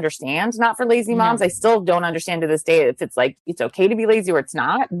I didn't understand, not for lazy moms. I still don't understand to this day if it's like, it's okay to be lazy or it's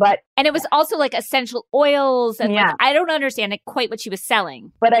not. And it was also like essential oils. And like, I don't understand quite what she was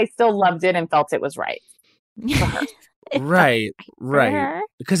selling. But I still loved it and felt it was right for her. Right.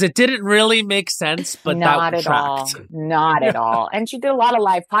 Because it didn't really make sense, but not at all. Not at all. And she did a lot of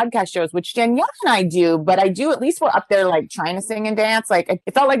live podcast shows, which Danielle and I do, but I do, at least we're up there like trying to sing and dance. Like,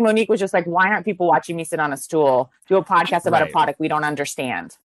 it felt like Monique was just like, why aren't people watching me sit on a stool, do a podcast about a product we don't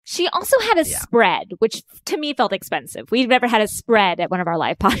understand? She also had a spread, which to me felt expensive. We've never had a spread at one of our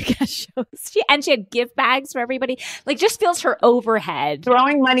live podcast shows. She had gift bags for everybody. Like, just feels her overhead.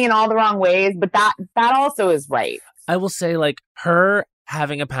 Throwing money in all the wrong ways, but that also is right. I will say, like, her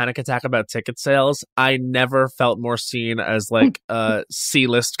having a panic attack about ticket sales, I never felt more seen as like a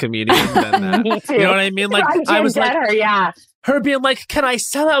C-list comedian than that. Me too. You know what I mean? Like, I was like, her, her being like, can I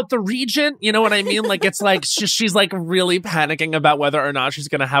sell out the Regent? You know what I mean? Like, it's like she's like really panicking about whether or not she's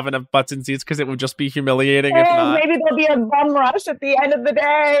going to have enough butts and seats because it would just be humiliating if not. Maybe there'll be a bum rush at the end of the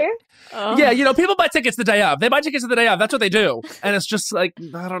day. Yeah, you know, people buy tickets the day of. They buy tickets the day of. That's what they do. And it's just like,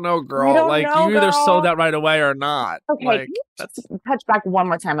 I don't know, girl. Like, you either sold out right away or not. Okay, like, touch back one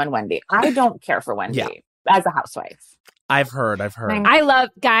more time on Wendy. I don't care for Wendy as a housewife. I've heard.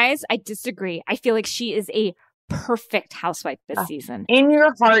 Guys, I disagree. I feel like she is a perfect housewife this season. In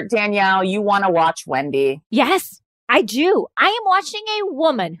your heart, Danielle, you want to watch Wendy. Yes. I do. I am watching a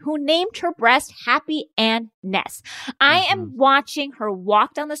woman who named her breast Happy and Ness. I am watching her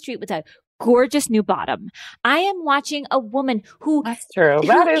walk down the street with a gorgeous new bottom. I am watching a woman who is true.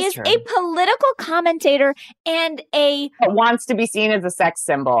 A political commentator and wants to be seen as a sex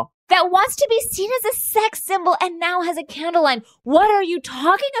symbol. That wants to be seen as a sex symbol and now has a candle line. What are you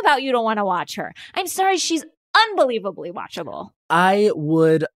talking about? You don't want to watch her. I'm sorry. She's unbelievably watchable. I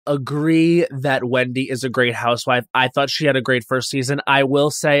would agree that Wendy is a great housewife. I thought she had a great first season. I will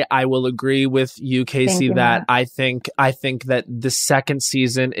say I will agree with you, Casey, that I think that the second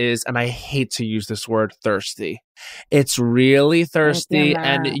season is, and I hate to use this word, thirsty. It's really thirsty,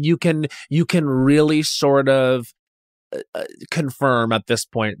 and you can really sort of confirm at this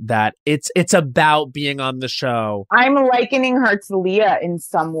point that it's about being on the show. I'm likening her to Leah in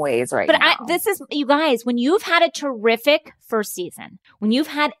some ways now. But this is, you guys, when you've had a terrific first season, when you've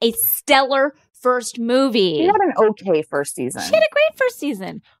had a stellar first movie. She had an okay first season. She had a great first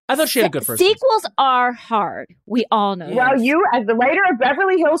season. I thought she had a good first season. Sequels are hard. We all know Well, this. you, as the writer of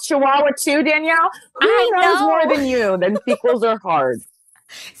Beverly Hills Chihuahua 2, Danielle, who knows more than you? Then sequels are hard.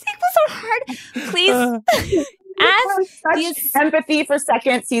 Sequels are hard. Please. Such empathy for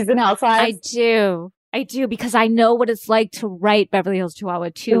second season Housewives. I do, because I know what it's like to write Beverly Hills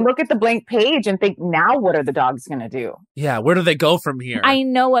Chihuahua 2. You look at the blank page and think, now what are the dogs going to do? Yeah, where do they go from here? I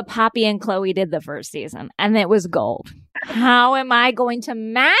know what Poppy and Chloe did the first season, and it was gold. How am I going to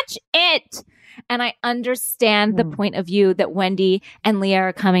match it? And I understand the point of view that Wendy and Leah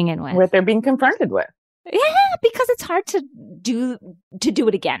are coming in with. What they're being confronted with. Yeah, because it's hard to do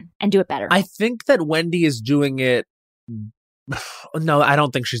it again and do it better. I think that Wendy is doing it. No, I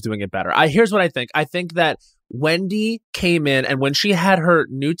don't think she's doing it better. Here's what I think. I think that Wendy came in, and when she had her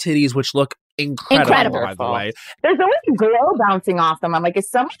new titties, which look incredible. By the way, there's always glow bouncing off them. I'm like, is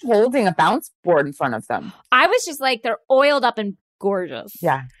someone holding a bounce board in front of them? I was just like, they're oiled up and gorgeous.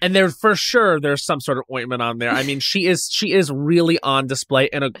 Yeah. And there's some sort of ointment on there. I mean, she is really on display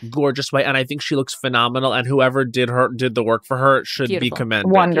in a gorgeous way, and I think she looks phenomenal, and whoever did the work for her should be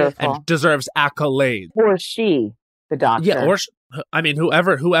commended. Wonderful. And deserves accolades. Or she, the doctor. Yeah,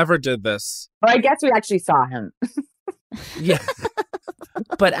 whoever did this. Well, I guess we actually saw him. Yeah.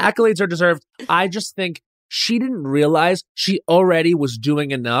 But accolades are deserved. I just think she didn't realize she already was doing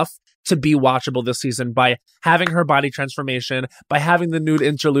enough to be watchable this season by having her body transformation, by having the nude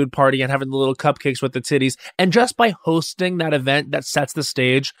interlude party and having the little cupcakes with the titties, and just by hosting that event that sets the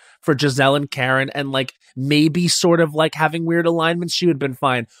stage for Giselle and Karen, and like maybe sort of like having weird alignments, she would have been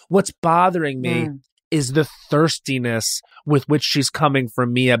fine. What's bothering me is the thirstiness with which she's coming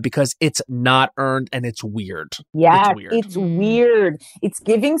from Mia because it's not earned and it's weird. Yeah, it's weird. It's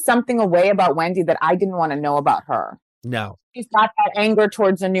giving something away about Wendy that I didn't want to know about her. No. She's got that anger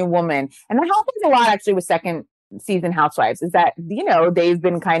towards a new woman. And that happens a lot actually with second season housewives, is that, you know, they've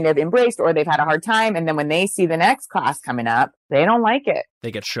been kind of embraced or they've had a hard time. And then when they see the next class coming up, they don't like it.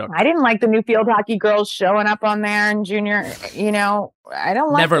 They get shook. I didn't like the new field hockey girls showing up on there in junior, you know, I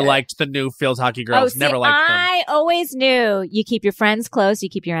don't like Never it. liked the new field hockey girls. Never liked them. I always knew you keep your friends close, you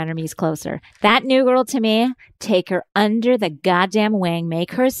keep your enemies closer. That new girl to me, take her under the goddamn wing,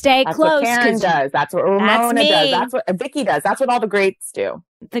 make her stay close. That's what Karen does. That's what Ramona does. That's what Vicky does. That's what all the greats do.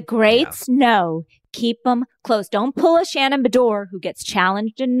 The greats know. Keep them close. Don't pull a Shannon Bedore who gets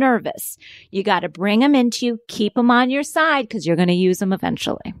challenged and nervous. You got to bring them into you. Keep them on your side because you're going to use them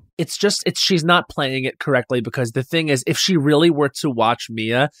eventually. She's not playing it correctly because the thing is, if she really were to watch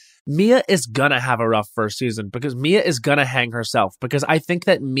Mia is going to have a rough first season because Mia is going to hang herself because I think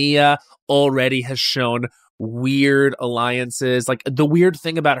that Mia already has shown weird alliances. Like the weird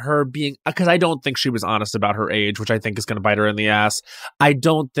thing about her being, because I don't think she was honest about her age, which I think is going to bite her in the ass. I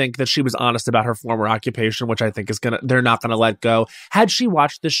don't think that she was honest about her former occupation, which I think they're not going to let go. Had she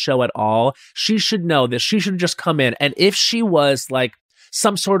watched this show at all, she should know this. She should just come in. And if she was like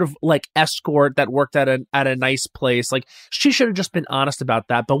some sort of like escort that worked at a nice place, like she should have just been honest about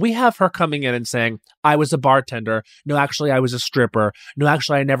that. But we have her coming in and saying, I was a bartender. No, actually I was a stripper. No,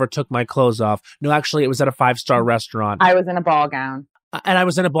 actually I never took my clothes off. No, actually it was at a 5-star restaurant. I was in a ball gown. And I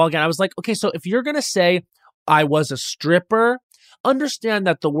was in a ball gown. I was like, okay, so if you're going to say I was a stripper, understand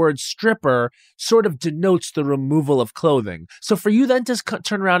that the word stripper sort of denotes the removal of clothing. So for you then to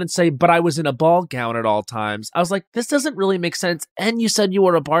turn around and say, but I was in a ball gown at all times, I was like, this doesn't really make sense. And you said you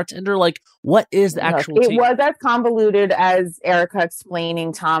were a bartender. Like, what is the actual It was as convoluted as Erica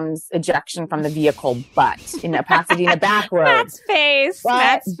explaining Tom's ejection from the vehicle, but in a Pasadena back road. Matt's face.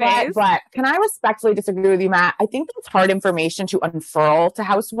 But can I respectfully disagree with you, Matt? I think that's hard information to unfurl to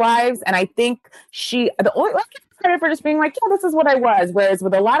housewives. And I think credit for just being like, yeah, this is what I was. Whereas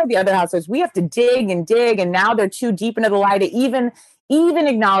with a lot of the other housewives, we have to dig, and now they're too deep into the lie to even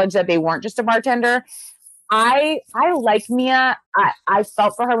acknowledge that they weren't just a bartender. I like Mia. I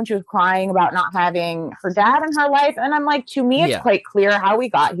felt for her when she was crying about not having her dad in her life, and I'm like, to me, it's quite clear how we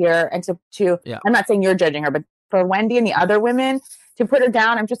got here. And I'm not saying you're judging her, but for Wendy and the other women to put her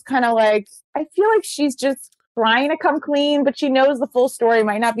down, I'm just kind of like, I feel like she's just trying to come clean, but she knows the full story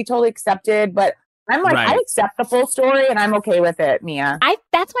might not be totally accepted, but I'm like, I accept the full story and I'm okay with it, Mia.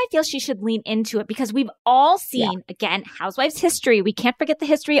 That's why I feel she should lean into it because we've all seen, again, Housewives history. We can't forget the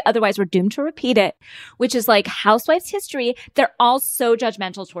history. Otherwise, we're doomed to repeat it, which is like Housewives history. They're all so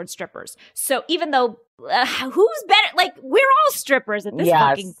judgmental towards strippers. So even though who's better? Like, we're all strippers at this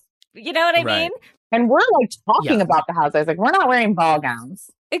fucking, you know what I mean? And we're like talking about the Housewives. Like, we're not wearing ball gowns.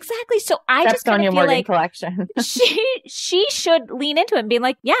 Exactly. So I just kind of feel Morgan like collection. she should lean into it and be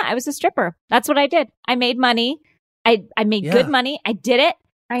like, yeah, I was a stripper. That's what I did. I made money. I made good money. I did it.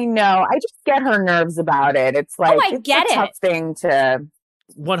 I know. I just get her nerves about it. It's like, it's a tough thing to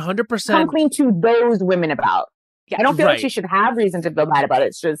 100% come clean to those women about. Yeah, I don't feel like she should have reason to feel bad about it.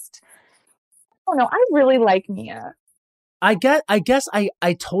 It's just, I don't know. I really like Mia. I guess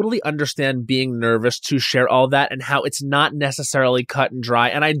I totally understand being nervous to share all that and how it's not necessarily cut and dry.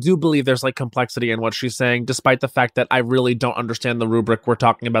 And I do believe there's like complexity in what she's saying, despite the fact that I really don't understand the rubric we're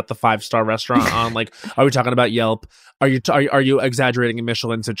talking about the 5-star restaurant on. Like, are we talking about Yelp? Are you exaggerating a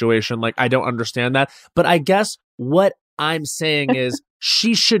Michelin situation? Like, I don't understand that. But I guess what I'm saying is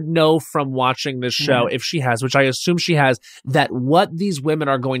she should know from watching this show, if she has, which I assume she has, that what these women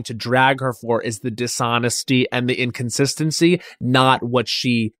are going to drag her for is the dishonesty and the inconsistency, not what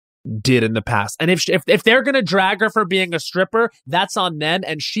she did in the past. And if they're going to drag her for being a stripper, that's on them,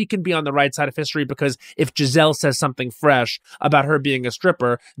 and she can be on the right side of history, because if Giselle says something fresh about her being a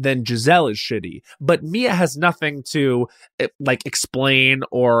stripper, then Giselle is shitty. But Mia has nothing to like explain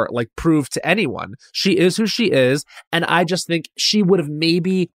or like prove to anyone. She is who she is, and I just think she would have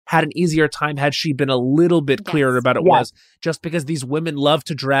maybe had an easier time had she been a little bit clearer about it was, just because these women love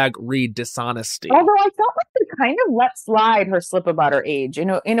to drag Reed dishonesty. Although I felt like they kind of let slide her slip about her age, in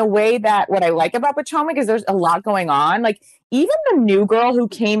a way that what I like about Potomac is there's a lot going on. Like, even the new girl who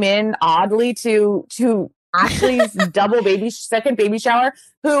came in oddly to Ashley's second baby shower,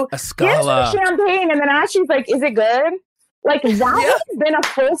 who gives her champagne, and then Ashley's like, is it good? Like, that has been a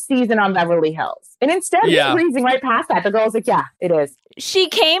full season on Beverly Hills. And instead of breezing right past that, the girl's like, yeah, it is. She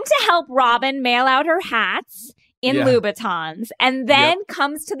came to help Robin mail out her hats in Louboutins, and then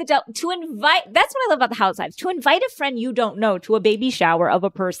comes to to invite, that's what I love about the Housewives, to invite a friend you don't know to a baby shower of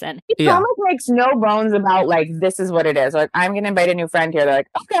a person. Potomac makes no bones about like, this is what it is. Like, I'm going to invite a new friend here. They're like,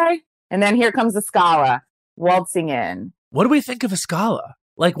 okay. And then here comes Escala waltzing in. What do we think of Escala?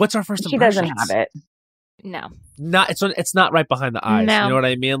 Like, what's our first impressions? She doesn't have it. No. It's not right behind the eyes. No. You know what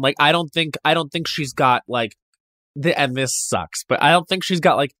I mean? Like, I don't think she's got like and this sucks, but I don't think she's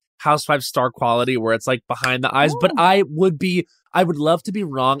got like Housewives star quality where it's like behind the eyes. But I would love to be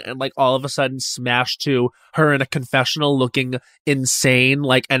wrong and like all of a sudden smash to her in a confessional looking insane,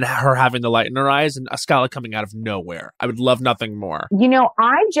 like, and her having the light in her eyes and Escala coming out of nowhere. I would love nothing more. You know,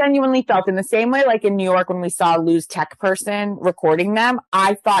 I genuinely felt in the same way, like in New York when we saw Lou's tech person recording them,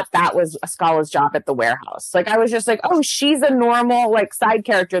 I thought that was Escala's job at the warehouse. Like, I was just like, oh, she's a normal like side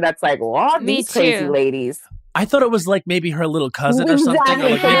character that's like, what? These crazy ladies. I thought it was like maybe her little cousin or something, or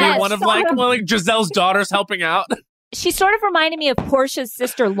like maybe one of like Giselle's daughters helping out. She sort of reminded me of Portia's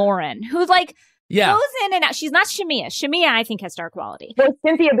sister Lauren, who like goes in and out. She's not Shamia. Shamia, I think, has star quality. Well,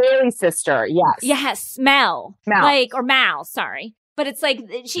 Cynthia Bailey's sister, yes. Yes, Mal. Like, or Mal, sorry. But it's like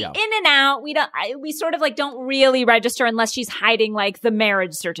she in and out. We sort of like don't really register unless she's hiding like the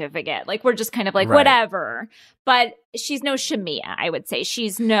marriage certificate. Like we're just kind of like whatever. But she's no Shamia, I would say.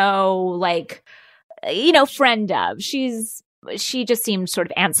 She's no like, friend of. She just seemed sort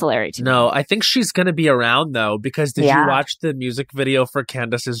of ancillary to me. No, I think she's going to be around, though, because did you watch the music video for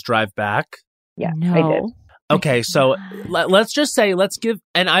Candace's Drive Back? Yeah, no. I did. Okay, so let's just say,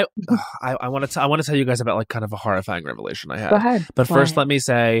 and I want to tell you guys about like kind of a horrifying revelation I had. Go ahead. But first, let me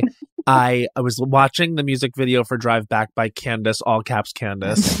say, I was watching the music video for Drive Back by Candace, all caps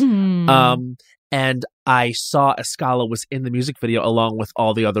Candace. And I saw Escala was in the music video along with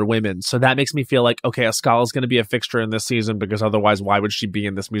all the other women. So that makes me feel like, okay, Escala is going to be a fixture in this season because otherwise, why would she be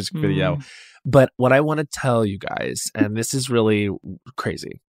in this music video? But what I want to tell you guys, and this is really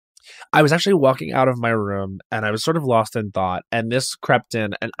crazy. I was actually walking out of my room and I was sort of lost in thought, and this crept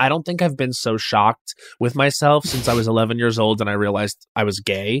in, and I don't think I've been so shocked with myself since I was 11 years old and I realized I was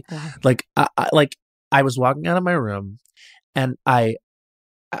gay. Like I was walking out of my room and I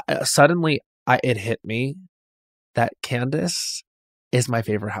suddenly it hit me that Candace is my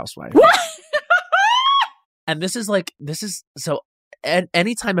favorite housewife. And this is so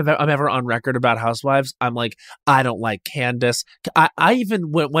anytime I'm ever on record about housewives, I'm like, I don't like Candace. I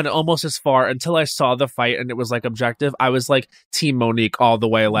even went almost as far until I saw the fight and it was like objective. I was like Team Monique all the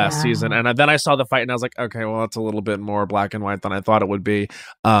way last season. And then I saw the fight and I was like, okay, well, that's a little bit more black and white than I thought it would be.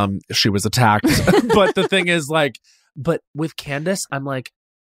 She was attacked. But the thing is but with Candace, I'm like,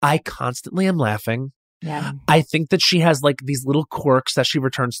 I constantly am laughing. Yeah. I think that she has like these little quirks that she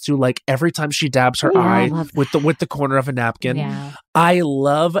returns to, like every time she dabs her eye with the corner of a napkin. Yeah. I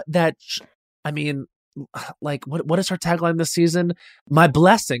love that. I mean, like what is her tagline this season? My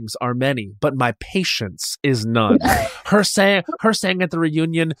blessings are many, but my patience is none. her saying at the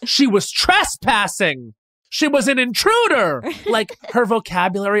reunion, she was trespassing. She was an intruder. Like her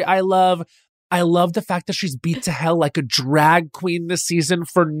vocabulary, I love. I love the fact that she's beat to hell like a drag queen this season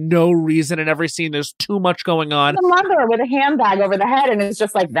for no reason in every scene. There's too much going on. The mother with a handbag over the head, and it's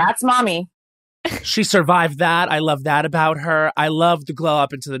just like, that's mommy. She survived that. I love that about her. I love the glow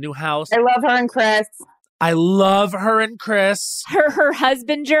up into the new house. I love her and Chris. I love her and Chris. Her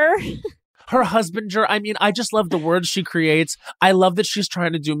husbander. Her husbander. I mean, I just love the words she creates. I love that she's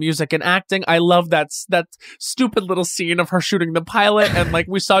trying to do music and acting. I love that stupid little scene of her shooting the pilot, and like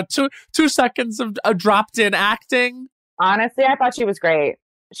we saw two seconds of dropped in acting. Honestly, I thought she was great.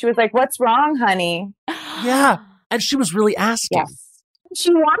 She was like, "What's wrong, honey?" Yeah, and she was really asking. Yes,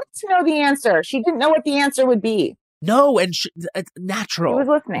 she wanted to know the answer. She didn't know what the answer would be. No, and natural. She was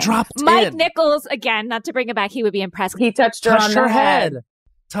listening. Dropped Mike in. Nichols, again, not to bring it back, he would be impressed. He touched her on the head.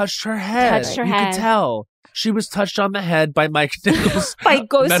 Touched her head. You could tell. She was touched on the head by Mike Nichols. By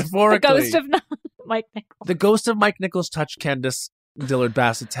metaphorically. The ghost of Mike Nichols. The ghost of Mike Nichols touched Candace Dillard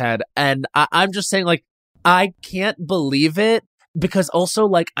Bassett's head. And I'm just saying, like, I can't believe it because also,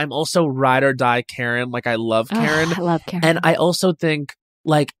 like, I'm also ride or die Karen. Like, I love Karen. I love Karen. And I also think,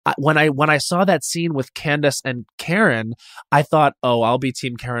 like, when I saw that scene with Candace and Karen, I thought, oh, I'll be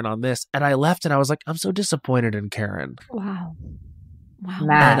Team Karen on this. And I left and I was like, I'm so disappointed in Karen. Wow.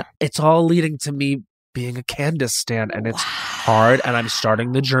 And it's all leading to me being a Candace stan, and it's hard, and I'm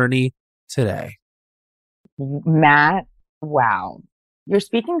starting the journey today. Matt, wow. You're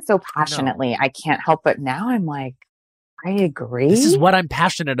speaking so passionately. I can't help but now I'm like, I agree. This is what I'm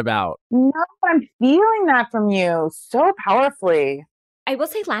passionate about. No, I'm feeling that from you so powerfully. I will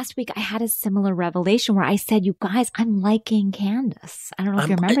say last week I had a similar revelation where I said, you guys, I'm liking Candace. I don't know if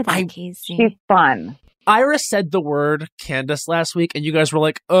you remember that, Casey. She's fun. Ira said the word Candace last week, and you guys were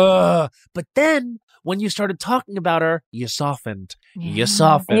like, ugh. But then when you started talking about her, you softened. Yeah. You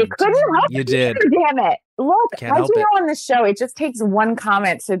softened. You couldn't help You it did. either, damn it. Look, Can't as help you it. know on this show, it just takes one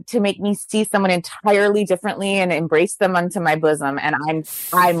comment to make me see someone entirely differently and embrace them unto my bosom. And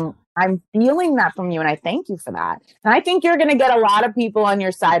I'm feeling that from you, and I thank you for that. And I think you're going to get a lot of people on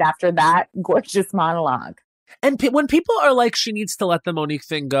your side after that gorgeous monologue. And when people are like, she needs to let the Monique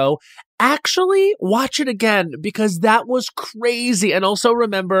thing go, actually watch it again, because that was crazy. And also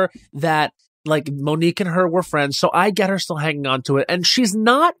remember that like Monique and her were friends. So I get her still hanging on to it. And she's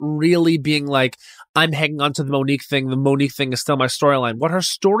not really being like, I'm hanging on to the Monique thing. The Monique thing is still my storyline. What her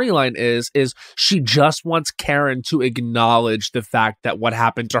storyline is she just wants Karen to acknowledge the fact that what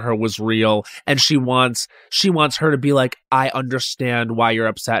happened to her was real. And she wants her to be like, I understand why you're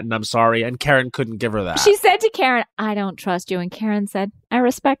upset and I'm sorry. And Karen couldn't give her that. She said to Karen, I don't trust you. And Karen said, I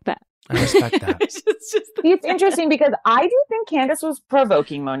respect that. I respect that. It's interesting because I do think Candace was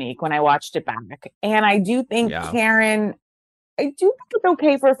provoking Monique when I watched it back. And I do think Karen, I do think it's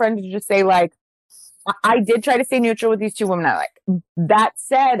okay for a friend to just say, like, I did try to stay neutral with these two women. I like that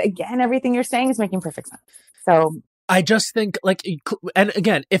said, again, everything you're saying is making perfect sense. So I just think, like, and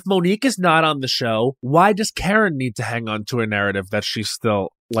again, if Monique is not on the show, why does Karen need to hang on to a narrative that she's still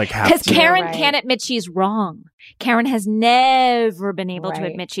like has to? Because Karen can't admit she's wrong. Karen has never been able to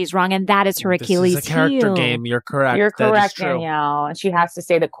admit she's wrong, and that is her Achilles heel. This is a character game. You're correct. You're correct, Danielle. And she has to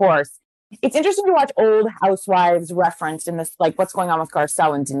stay the course. It's interesting to watch old housewives referenced in this, like what's going on with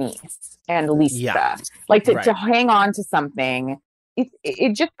Garcelle and Denise and Lisa. Yeah. Like to hang on to something.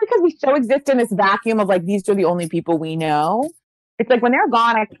 It just because we so exist in this vacuum of like, these are the only people we know. It's like when they're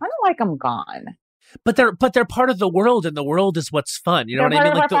gone, I kind of like them gone. But they're part of the world, and the world is what's fun. You know what I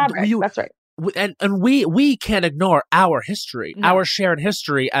mean? Like that's right. And we can't ignore our history, our shared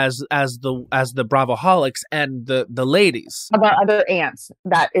history as the Bravoholics and the ladies of our other aunts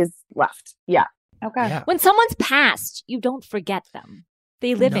that is left. Yeah. Okay. Yeah. When someone's passed, you don't forget them.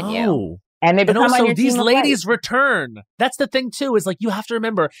 They live in you. And they become also on your these team ladies return. That's the thing too, is like you have to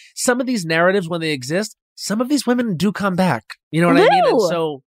remember some of these narratives when they exist, some of these women do come back. You know what I mean? And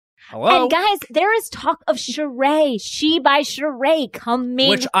so hello. And guys, there is talk of Sheree, She by Sheree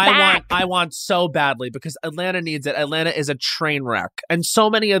coming which back. I want so badly because Atlanta needs it. Atlanta is a train wreck. And so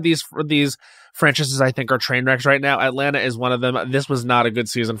many of these franchises I think are train wrecks right now. Atlanta is one of them. This was not a good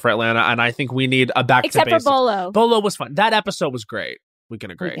season for Atlanta, and I think we need a back to basics. Except for Bolo. Bolo was fun. That episode was great. We can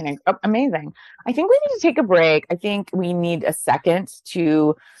agree. Amazing. I think we need to take a break. I think we need a second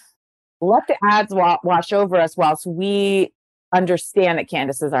to let the ads wash over us whilst we understand that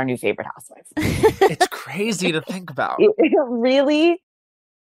Candace is our new favorite housewife. It's crazy to think about. It really?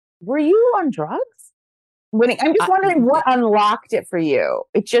 Were you on drugs? I'm just wondering what unlocked it for you.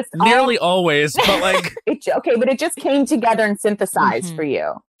 It just nearly always, but like but it just came together and synthesized for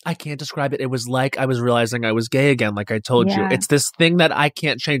you. I can't describe it. It was like I was realizing I was gay again, like I told you. It's this thing that I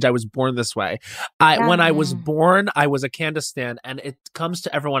can't change. I was born this way. When I was born, I was a Candace stan, and it comes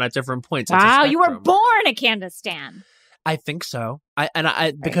to everyone at different points. Wow, you were born a Candace stan. I think so.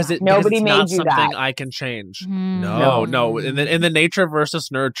 Because it's not something I can change. No. In the nature versus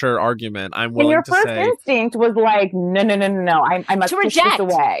nurture argument, I'm willing to say. And your first instinct was like, no. I must push this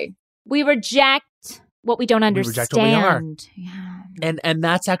away. We reject what we don't understand. We reject what we are. Yeah. And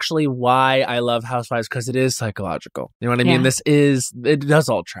that's actually why I love Housewives, because it is psychological. You know what I mean? It does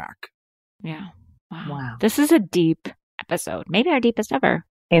all track. Yeah. Wow. This is a deep episode. Maybe our deepest ever.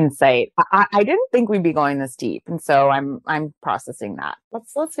 Insight. I didn't think we'd be going this deep, and so I'm processing that.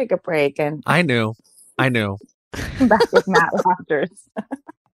 Let's take a break. And I knew. Back with Matt Lafters.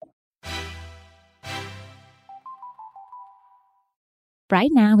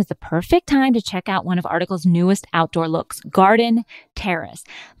 Right now is the perfect time to check out one of Article's newest outdoor looks, Garden Terrace.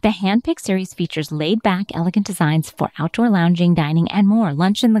 The handpicked series features laid-back, elegant designs for outdoor lounging, dining, and more.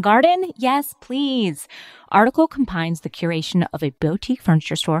 Lunch in the garden? Yes, please. Article combines the curation of a boutique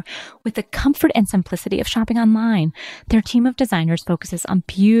furniture store with the comfort and simplicity of shopping online. Their team of designers focuses on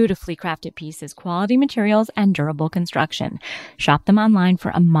beautifully crafted pieces, quality materials, and durable construction. Shop them online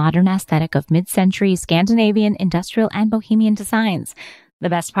for a modern aesthetic of mid-century Scandinavian, industrial, and bohemian designs. The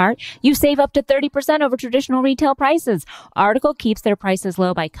best part? You save up to 30% over traditional retail prices. Article keeps their prices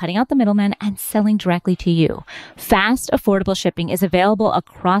low by cutting out the middleman and selling directly to you. Fast, affordable shipping is available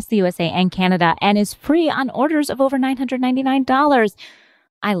across the USA and Canada and is free on orders of over $999.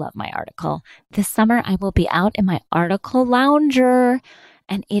 I love my Article. This summer, I will be out in my Article lounger,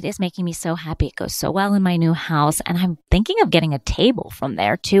 and it is making me so happy. It goes so well in my new house, and I'm thinking of getting a table from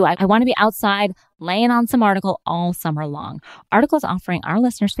there, too. I want to be outside laying on some Article all summer long. Article is offering our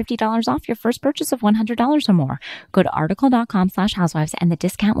listeners $50 off your first purchase of $100 or more. Go to article.com/housewives and the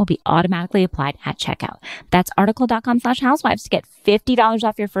discount will be automatically applied at checkout. That's article.com/housewives to get $50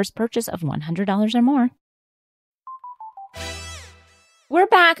 off your first purchase of $100 or more. We're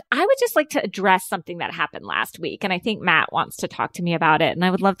back. I would just like to address something that happened last week, and I think Matt wants to talk to me about it. And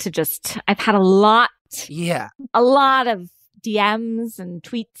I would love to I've had a lot of DMs and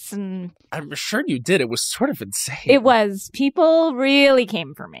tweets, and I'm sure you did. It was sort of insane. It was. People really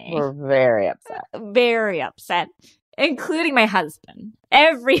came for me. We're very upset. Very upset, including my husband.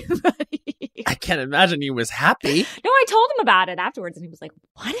 Everybody. I can't imagine he was happy. No, I told him about it afterwards, and he was like,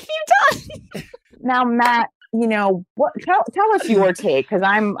 "What have you done?" Now, Matt, what? Tell us your take, because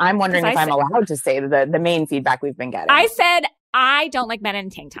I'm wondering if I'm allowed to say the main feedback we've been getting. I said I don't like men in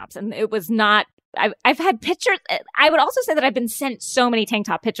tank tops, and it was not. I've had pictures. I would also say that I've been sent so many tank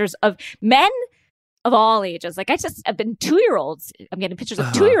top pictures of men of all ages. Like I've been 2-year-olds. I'm getting pictures of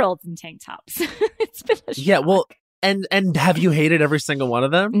 2-year-olds in tank tops. It's been a shock. Yeah, well, and have you hated every single one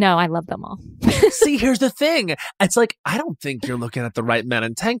of them? No, I love them all. See, here's the thing. It's like, I don't think you're looking at the right men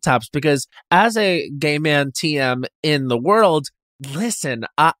in tank tops, because as a gay man TM in the world, listen,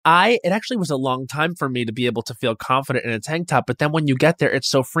 it actually was a long time for me to be able to feel confident in a tank top. But then when you get there, it's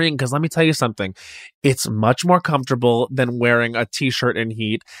so freeing, because let me tell you something. It's much more comfortable than wearing a t-shirt in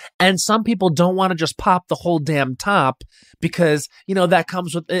heat. And some people don't want to just pop the whole damn top because, that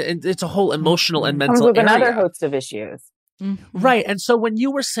comes with, it's a whole emotional and mental comes with area. Another host of issues. Mm-hmm. Right. And so when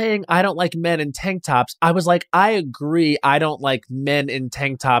you were saying, I don't like men in tank tops, I was like, I agree. I don't like men in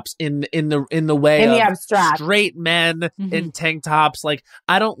tank tops in the way of the abstract. Straight men in tank tops. Like,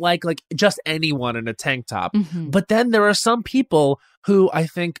 I don't like just anyone in a tank top. Mm-hmm. But then there are some people who I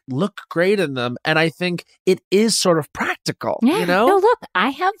think look great in them. And I think it is sort of practical, No, look, I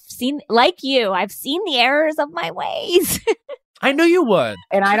have seen, like you, I've seen the errors of my ways. I knew you would.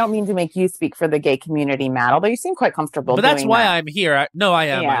 And I don't mean to make you speak for the gay community, Matt, although you seem quite comfortable But that's doing why that. I'm here. I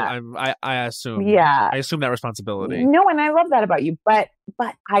am. Yeah. I assume. Yeah. I assume that responsibility. No, and I love that about you. But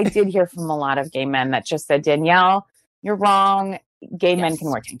I did hear from a lot of gay men that just said, Danielle, you're wrong. Gay men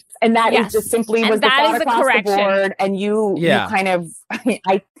can wear tank tops. And that is just simply was the thought across the board. And you kind of,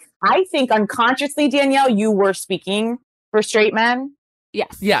 I think unconsciously, Danielle, you were speaking for straight men.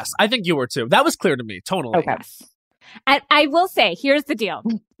 Yes. Yes, I think you were too. That was clear to me. Totally. Okay. And I will say, here's the deal.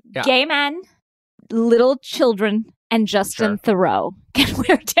 Yeah. Gay men, little children, and Justin Theroux can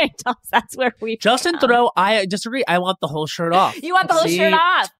wear tank tops. That's where we Justin Theroux, I disagree. I want the whole shirt off. You want the whole shirt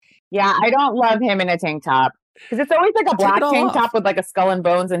off? Yeah, I don't love him in a tank top. Because it's always like a black tank top with like a skull and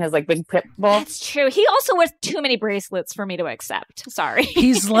bones and his like big pit bull. That's true. He also wears too many bracelets for me to accept. Sorry.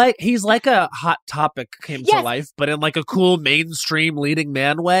 He's like a Hot Topic came to life, but in like a cool mainstream leading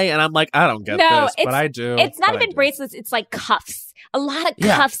man way. And I'm like, I don't get this, but I do. It's not even bracelets. It's like cuffs. A lot of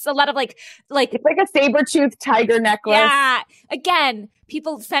cuffs. A lot of like it's like a saber-toothed tiger necklace. Yeah. Again,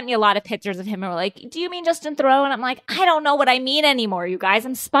 people sent me a lot of pictures of him and were like, do you mean Justin Theroux? And I'm like, I don't know what I mean anymore, you guys.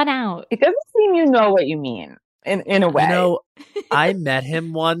 I'm spun out. It doesn't seem you know what you mean. In a way. I met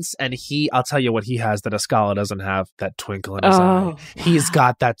him once and I'll tell you what he has that Escala doesn't have, that twinkle in his eye. He's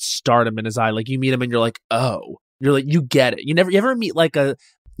got that stardom in his eye. Like you meet him and you're like, oh, you get it. You ever meet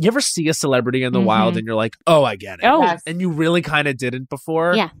you ever see a celebrity in the wild and you're like, oh, I get it. Oh. Yes. And you really kind of didn't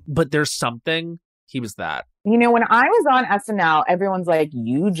before. Yeah. But there's something. He was that. When I was on SNL, everyone's like,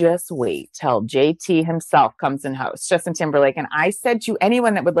 you just wait till JT himself comes and hosts, Justin Timberlake. And I said to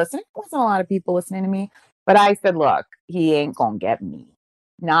anyone that would listen, there wasn't a lot of people listening to me, but I said, look, he ain't gonna get me.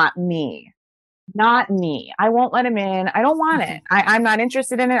 Not me. Not me. I won't let him in. I don't want it. I'm not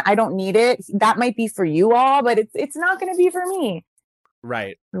interested in it. I don't need it. That might be for you all, but it's not going to be for me.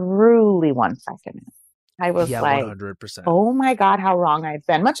 Right. Truly 1 second. I was like, 100%. Oh my God, how wrong I've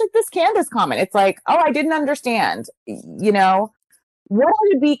been. Much like this Candace comment. It's like, oh, I didn't understand, what I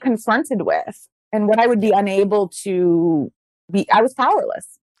would be confronted with and what I would be unable to be. I was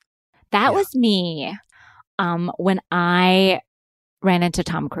powerless. That was me. When I ran into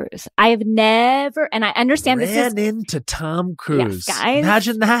Tom Cruise. I have never, and I understand ran into Tom Cruise. Yes, guys.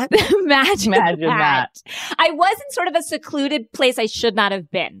 Imagine that. Imagine that. I was in sort of a secluded place I should not have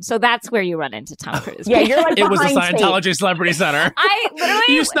been. So that's where you run into Tom Cruise. Yeah, you're like it was the behind Scientology tape. Celebrity Center. I literally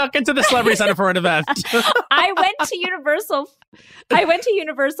You snuck into the Celebrity Center for an event. I went to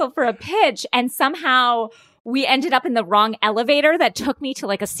Universal for a pitch, and somehow we ended up in the wrong elevator that took me to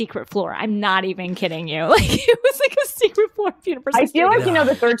like a secret floor. I'm not even kidding you. Like it was like a secret floor of Universal. I feel like, the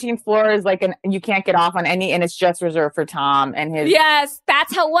 13th floor is like you can't get off on any, and it's just reserved for Tom and his Yes,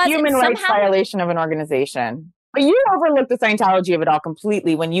 that's how it was. human rights violation of an organization. But you overlook the Scientology of it all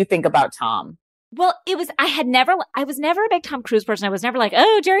completely when you think about Tom. Well, I was never a big Tom Cruise person. I was never like,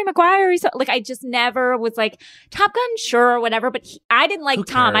 oh, Jerry Maguire. Like, I just never was like, Top Gun, sure, whatever. But I didn't like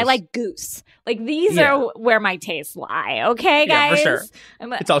Tom. I like Goose. Like, these are where my tastes lie. Okay, guys? Yeah, for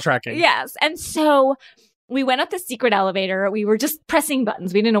sure. It's all tracking. Yes. And so we went up the secret elevator. We were just pressing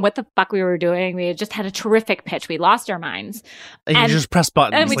buttons. We didn't know what the fuck we were doing. We had just had a terrific pitch. We lost our minds. And you just press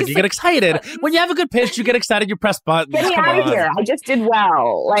buttons. Like, you get excited. Buttons. When you have a good pitch, you get excited, you press buttons. Get me out of here. I just did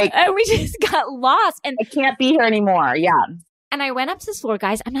well. Like, and we just got lost. And I can't be here anymore. Yeah. And I went up to this floor,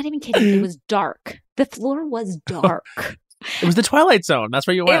 guys. I'm not even kidding. It was dark. The floor was dark. It was the Twilight Zone. That's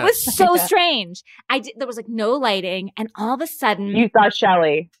where you went. It was so strange. There was like no lighting, and all of a sudden, you saw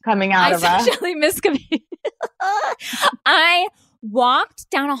Shelley coming out of us. Shelley Miscavige. I walked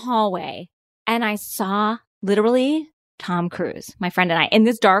down a hallway, and I saw literally Tom Cruise, my friend and I, in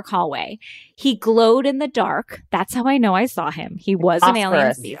this dark hallway. He glowed in the dark. That's how I know I saw him. He was an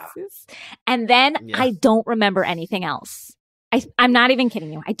alien species. And then I don't remember anything else. I'm not even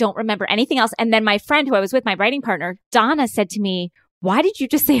kidding you. I don't remember anything else. And then my friend who I was with, my writing partner, Donna, said to me, why did you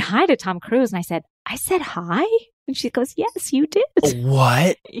just say hi to Tom Cruise? And I said hi? And she goes, yes, you did.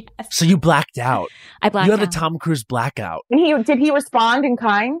 What? Yes. So you blacked out. I blacked out. You had a Tom Cruise blackout. Did he respond in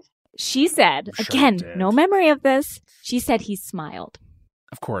kind? She said, again, no memory of this. She said he smiled.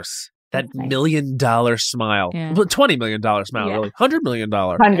 Of course. That $1 million smile. Yeah. Well, $20 million smile, really. $100 million.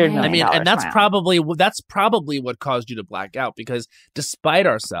 $100 million. I mean, and that's smile. probably what caused you to black out, because despite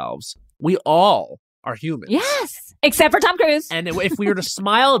ourselves, we all are humans. Yes. Except for Tom Cruise. And if we were to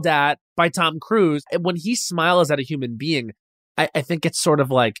smiled at by Tom Cruise, when he smiles at a human being, I think it's sort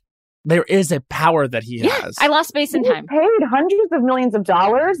of like, there is a power that he has. I lost space and time. He paid hundreds of millions of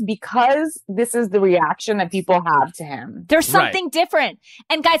dollars because this is the reaction that people have to him. There's something different.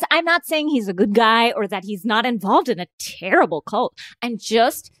 And guys, I'm not saying he's a good guy or that he's not involved in a terrible cult. I'm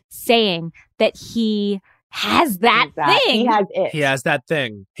just saying that he has that thing. He has it. He has that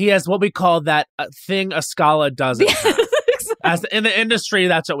thing. He has what we call that thing a Scala doesn't have. As in the industry,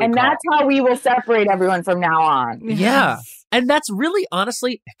 that's what we call it. And that's how we will separate everyone from now on. Yeah. And that's really,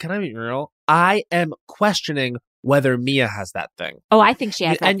 honestly, can I be real? I am questioning whether Mia has that thing. Oh, I think she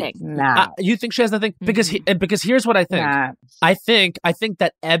has that thing. Nah. You think she has that thing? Because here's what I think. Nah. I think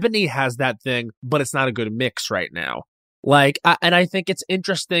that Ebony has that thing, but it's not a good mix right now. Like, and I think it's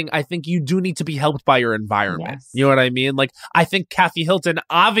interesting. I think you do need to be helped by your environment. Yes. You know what I mean? Like, I think Kathy Hilton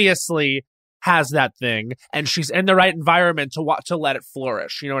obviously has that thing, and she's in the right environment to let it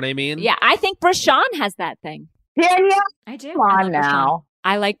flourish. You know what I mean? Yeah, I think Brashawn has that thing. Yeah. I do. Come on now.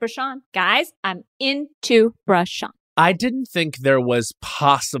 I like Brashawn. Guys, I'm into Brashawn. I didn't think there was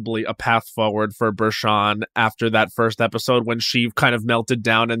possibly a path forward for Brashawn after that first episode when she kind of melted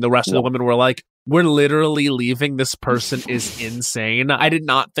down and the rest of the women were like, we're literally leaving. This person is insane. I did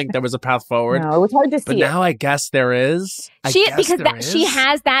not think there was a path forward. No, it was hard to see. But now I guess there is. She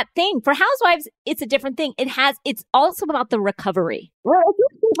has that thing. For Housewives, it's a different thing. It's also about the recovery. Well,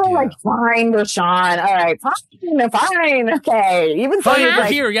 people are like, fine, Rashawn. All right, fine. Okay. Even fine, you're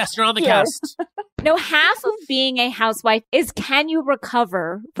here. Yes, you're on the cast. No, half of being a housewife is, can you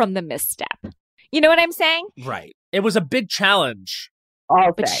recover from the misstep? You know what I'm saying? Right. It was a big challenge.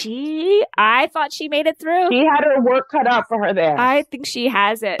 But I thought she made it through. She had her work cut out for her there. I think she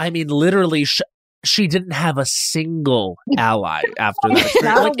has it. I mean, literally, she didn't have a single ally after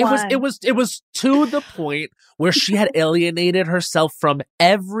that. Like, it was to the point where she had alienated herself from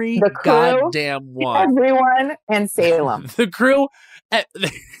every goddamn one. Everyone and Salem. The crew, the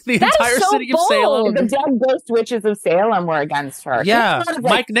entire city of Salem. The dead ghost witches of Salem were against her. Yeah.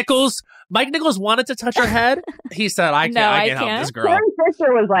 Mike Nichols wanted to touch her head. He said, I can't help this girl. Karen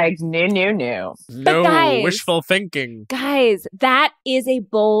Fisher was like, no. No, guys, wishful thinking. Guys, that is a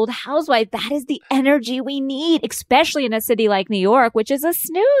bold housewife. That is the energy we need, especially in a city like New York, which is a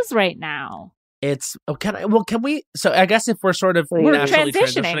snooze right now. Can we? So I guess if we're sort of naturally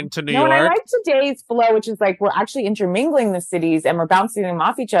transitioning to New York. And I like today's flow, which is like, we're actually intermingling the cities and we're bouncing them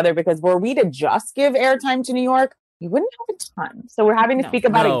off each other, because were we to just give airtime to New York, you wouldn't have a ton. So we're having to speak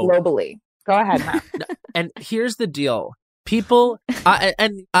about it globally. Go ahead, Matt. And here's the deal. People, I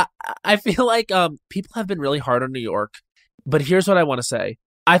feel like people have been really hard on New York, but here's what I want to say.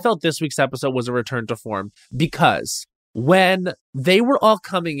 I felt this week's episode was a return to form, because when they were all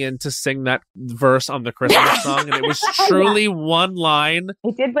coming in to sing that verse on the Christmas song, and it was truly one line.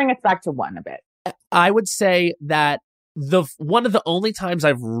 It did bring us back to one a bit. I would say that one of the only times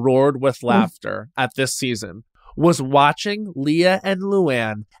I've roared with laughter at this season was watching Leah and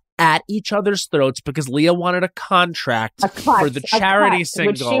Luann at each other's throats because Leah wanted a contract for the charity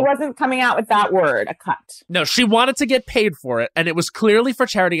single. Which she wasn't coming out with that word, a cut. No, she wanted to get paid for it, and it was clearly for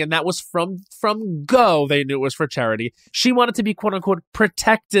charity, and that was from go. They knew it was for charity. She wanted to be, quote unquote,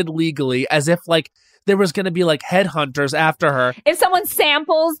 protected legally, as if like there was going to be like headhunters after her. If someone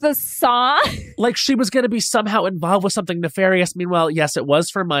samples the song. Like she was going to be somehow involved with something nefarious. Meanwhile, yes, it was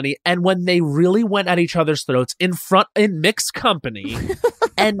for money. And when they really went at each other's throats in mixed company,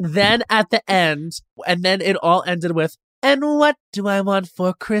 and then at the end, and then it all ended with, and what do I want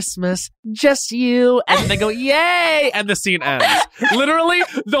for Christmas? Just you. And then they go, yay! And the scene ends. Literally,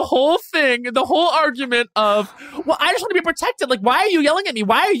 the whole thing, the whole argument of, well, I just want to be protected. Like, why are you yelling at me?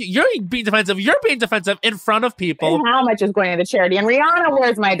 Why are you're being defensive? You're being defensive in front of people. And how much is going to the charity? And Rihanna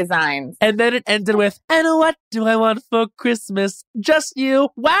wears my designs. And then it ended with, and what do I want for Christmas? Just you.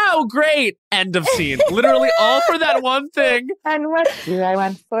 Wow, great. End of scene. Literally all for that one thing. And what do I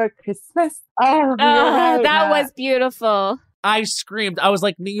want for Christmas? Oh, right, that was beautiful. I screamed. I was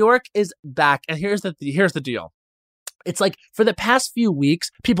like, New York is back. And here's the deal. It's like for the past few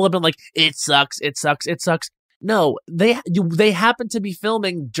weeks, people have been like, it sucks. It sucks. It sucks. No, they happened to be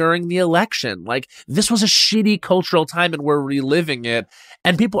filming during the election. Like this was a shitty cultural time and we're reliving it.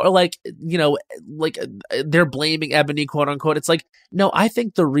 And people are like, you know, like they're blaming Ebony, quote unquote. It's like, no, I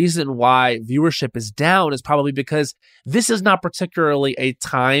think the reason why viewership is down is probably because this is not particularly a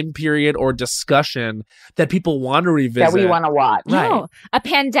time period or discussion that people want to revisit. That we want to watch. No, Right. A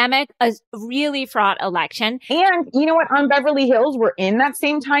pandemic, a really fraught election. And you know what? On Beverly Hills, we're in that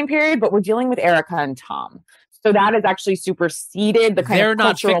same time period, but we're dealing with Erica and Tom. So that has actually superseded the kind of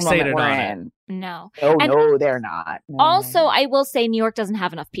cultural moment we're in. No. Oh, no, they're not. No. Also, I will say New York doesn't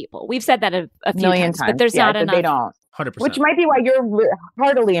have enough people. We've said that a few million times, but there's not enough. They don't. 100%. Which might be why you're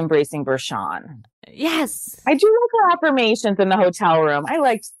heartily embracing Vershawn. Yes. I do like her affirmations in the hotel room. I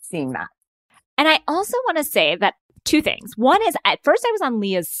liked seeing that. And I also want to say that two things. One is, at first I was on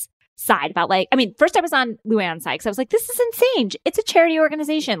Leah's side about first I was on Luann's side because I was like, this is insane. It's a charity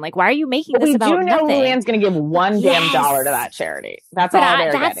organization. Like, why are you making this about nothing? We do know Luann's going to give one damn dollar to that charity. That's all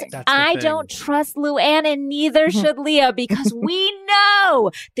they're getting. I don't trust Luann, and neither should Leah, because we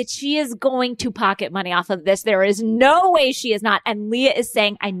know that she is going to pocket money off of this. There is no way she is not. And Leah is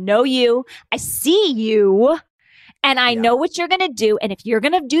saying, I know you. I see you. And I know what you're going to do. And if you're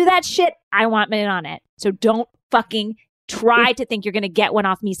going to do that shit, I want in on it. So don't fucking try to think you're going to get one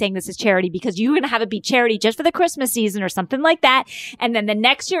off me saying this is charity, because you're going to have it be charity just for the Christmas season or something like that. And then the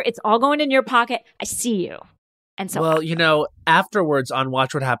next year, it's all going in your pocket. I see you. And so, well, you know, afterwards on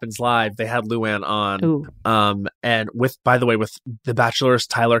Watch What Happens Live, they had Luann on. Ooh. And by the way, with The Bachelor's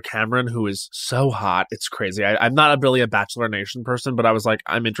Tyler Cameron, who is so hot. It's crazy. I'm not really a Bachelor Nation person, but I was like,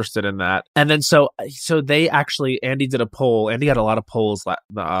 I'm interested in that. And then so they actually, Andy did a poll. Andy had a lot of polls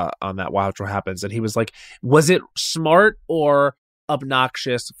on that Watch What Happens. And he was like, was it smart or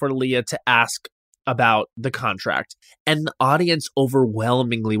obnoxious for Leah to ask about the contract? And the audience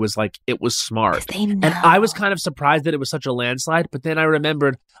overwhelmingly was like, it was smart. And I was kind of surprised that it was such a landslide, but then I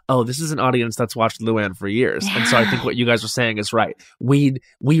remembered, oh, this is an audience that's watched Luann for years. And so I think what you guys are saying is right. We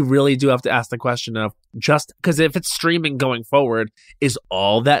really do have to ask the question of, just because if it's streaming going forward, is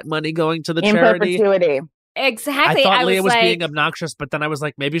all that money going to the charity? In perpetuity. Exactly. I thought Leah was being obnoxious, but then I was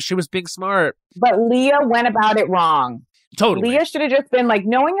like, maybe she was being smart. But Leah went about it wrong. Totally. Leah should have just been like,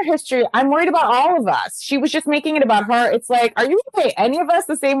 knowing her history, I'm worried about all of us. She was just making it about her. It's like, are you going to pay any of us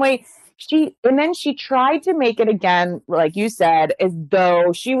the same way? And then she tried to make it again, like you said, as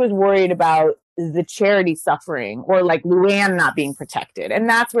though she was worried about the charity suffering or like Luann not being protected. And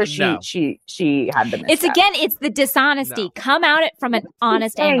that's where she had the misstep. It's the dishonesty. No. Come at it from an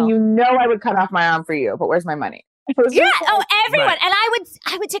honest angle. You know, I would cut off my arm for you, but where's my money? Yeah. Oh, everyone. Right. And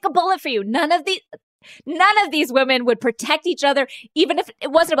I would take a bullet for you. None of these women would protect each other, even if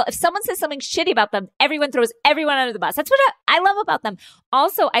it wasn't about, if someone says something shitty about them, everyone throws everyone under the bus. That's what I love about them.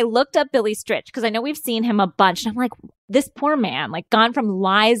 Also, I looked up Billy Stritch because I know we've seen him a bunch. And I'm like, this poor man, like gone from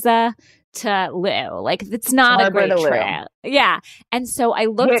Liza to Lou. Like, it's not a great trail. Yeah. And so I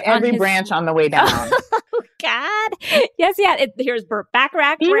looked hit every branch on the way down. Oh, God. Yes, yeah. Here's Burt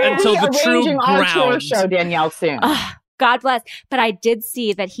Bacharach. Until the true ground. Tour show, Danielle, soon. God bless. But I did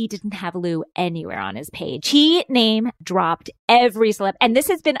see that he didn't have Lou anywhere on his page. He name dropped every celeb. And this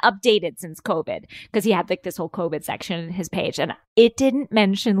has been updated since COVID because he had like this whole COVID section in his page. And it didn't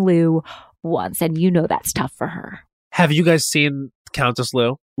mention Lou once. And you know that's tough for her. Have you guys seen Countess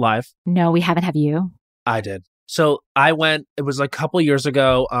Lou live? No, we haven't. Have you? I did. So I went, it was a couple years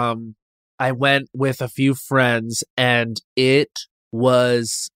ago. I went with a few friends and it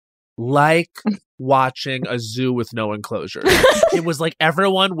was like watching a zoo with no enclosures. It was like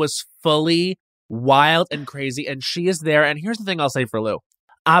everyone was fully wild and crazy, and she is there. And here's the thing I'll say for Lou.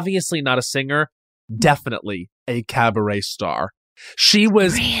 Obviously not a singer, definitely a cabaret star. She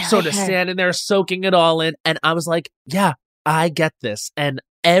was sort of standing there soaking it all in, and I was like, yeah, I get this. And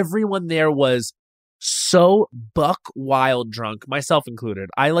everyone there was so buck wild drunk, myself included.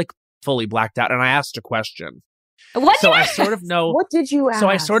 I like fully blacked out, and I asked a question. What so I sort of know. What did you ask? So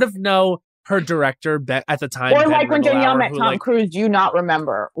I sort of know her director at the time. Or Ben like when Danielle met Tom like, Cruise, do you not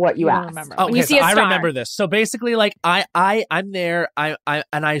remember what you asked? Remember. Oh, okay, you see a I star. remember this. So basically, like I'm there.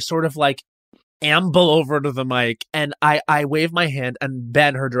 I sort of like amble over to the mic, and I wave my hand, and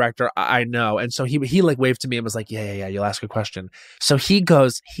Ben, her director, I know, and so he like waved to me and was like, yeah, you'll ask a question. So he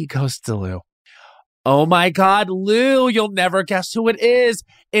goes to Lou. Oh my God, Lou, you'll never guess who it is.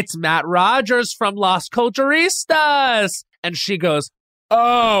 It's Matt Rogers from Las Culturistas. And she goes,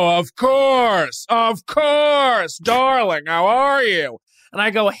 oh, of course, darling, how are you? And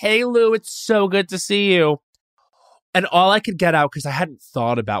I go, hey, Lou, it's so good to see you. And all I could get out, because I hadn't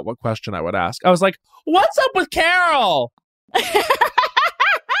thought about what question I would ask, I was like, what's up with Carol?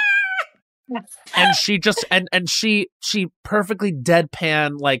 And she just, and she perfectly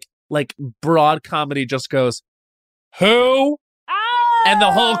deadpan, like broad comedy just goes, who? Oh! And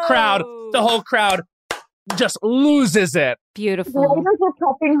the whole crowd just loses it. Beautiful. The writers were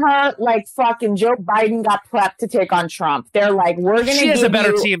prepping her like fucking Joe Biden got prepped to take on Trump. They're like, we're going to give you She has a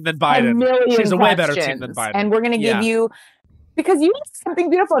better team than Biden. She has a way better team than Biden. And we're going to give you, because you asked something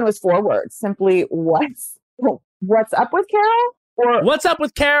beautiful, and it was 4 words. Simply, what's up with Carol? Or what's up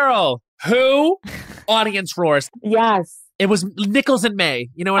with Carol? Who? Audience roars. Yes. It was Nichols and May.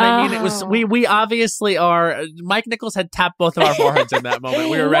 You know what I mean? It was we obviously are. Mike Nichols had tapped both of our foreheads in that moment.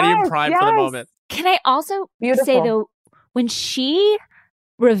 We were ready and primed for the moment. Can I also say though, when she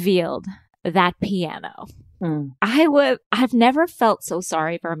revealed that piano, I've never felt so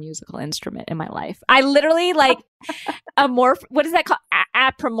sorry for a musical instrument in my life. I literally like what is that called?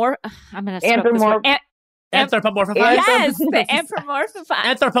 I'm gonna Anthropomorphize? Yes, the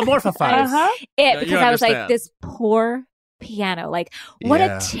anthropomorphize. Because I was like, this poor piano, like what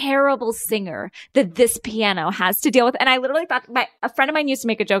a terrible singer that this piano has to deal with. And I literally thought, a friend of mine used to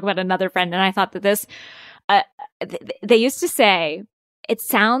make a joke about another friend, and I thought that this, they used to say, it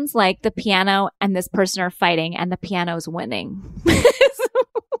sounds like the piano and this person are fighting, and the piano's winning.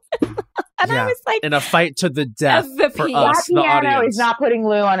 And I was like, in a fight to the death for us, the piano audience. is not putting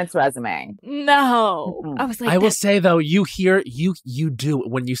Lou on its resume. No. Mm-mm. I was like, I will say though, you do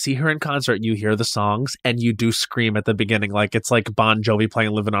when you see her in concert, you hear the songs and you do scream at the beginning, like it's like Bon Jovi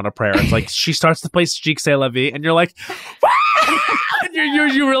playing "Living on a Prayer." It's like she starts to play "Chic C'est La Vie," and you're like,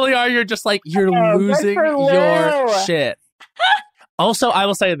 and you really are. You're just like you're losing your shit. Also, I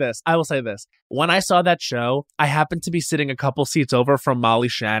will say this. When I saw that show, I happened to be sitting a couple seats over from Molly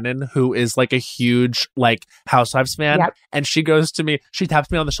Shannon, who is like a huge like Housewives fan. Yep. And she goes to me, she taps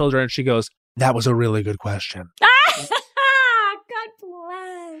me on the shoulder and she goes, "That was a really good question." God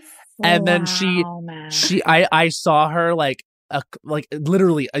bless. And then I saw her like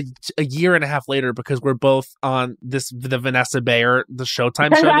literally a year and a half later, because we're both on the Vanessa Bayer, the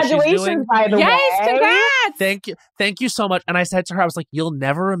Showtime show that she's doing. By the way. Congrats. Thank you so much. And I said to her, I was like, you'll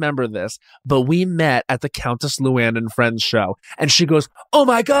never remember this, but we met at the Countess Luann and Friends show. And she goes, oh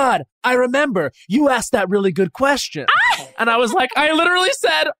my God, I remember. You asked that really good question. And I was like, I literally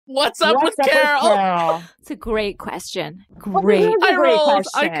said, what's up with Carol? It's a great question. I rolled.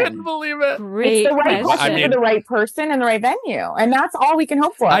 I couldn't believe it. Great it's the right question for the right person and the right venue. And that's all we can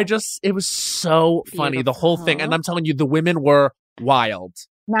hope for. It was so funny, the whole thing. And I'm telling you, the women were wild.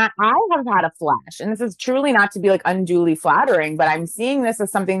 Matt, I have had a flash, and this is truly not to be like unduly flattering, but I'm seeing this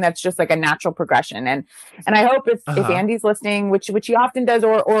as something that's just like a natural progression. And I hope if Andy's listening, which he often does,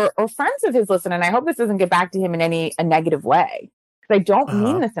 or friends of his listen, and I hope this doesn't get back to him in a negative way. Because I don't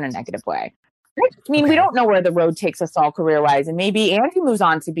mean this in a negative way. I just mean, we don't know where the road takes us all career-wise, and maybe Andy moves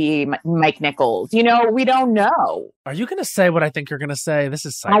on to be Mike Nichols. You know, we don't know. Are you going to say what I think you're going to say? This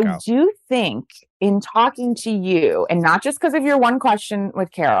is psycho. I do think in talking to you, and not just because of your one question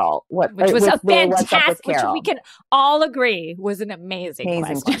with Carol, which was a fantastic, which we can all agree was an amazing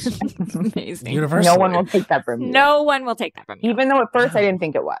question. Amazing. Universally. No one will take that from you. No one will take that from you. Even though at first I didn't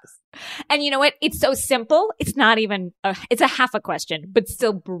think it was. And you know what? It's so simple. It's not even, it's a half a question, but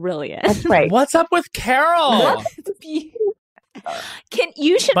still brilliant. That's right. What's up with Carol?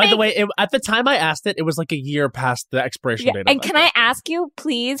 By the way, at the time I asked it, it was like a year past the expiration date. And can I ask you,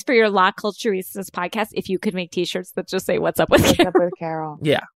 please, for your La Culturistas podcast, if you could make T-shirts that just say "What's up with Carol"? What's up with Carol?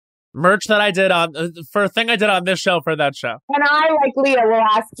 Yeah. Merch that I did on for a thing I did on this show for that show. And I, like Leah, will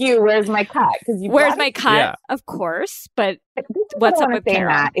ask you, "Where's my cut?" Because where's my cut? Yeah. Of course, but what's up with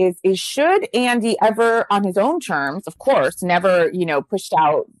Carol? That is should Andy ever, on his own terms, of course, never pushed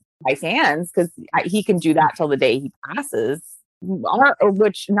out by fans, because he can do that till the day he passes.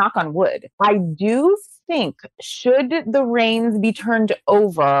 Which, knock on wood, I do think, should the reins be turned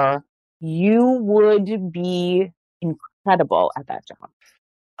over, you would be incredible at that job.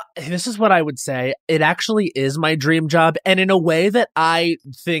 This is what I would say. It actually is my dream job, and in a way that I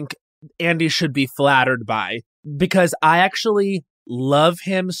think Andy should be flattered by, because I actually love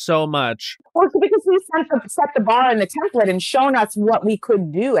him so much. Well, because he set the bar and the template and shown us what we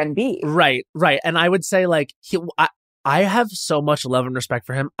could do and be. Right. And I would say, like, I have so much love and respect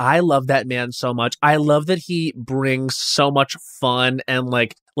for him. I love that man so much. I love that he brings so much fun and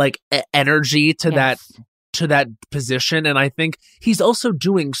like energy to that position. And I think he's also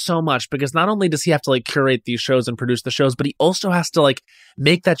doing so much, because not only does he have to like curate these shows and produce the shows, but he also has to like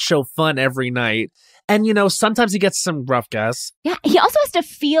make that show fun every night. And, sometimes he gets some rough guests. Yeah. He also has to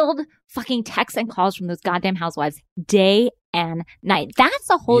field fucking texts and calls from those goddamn housewives day and night.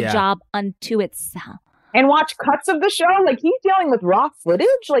 That's a whole job unto itself. And watch cuts of the show. Like, he's dealing with raw footage.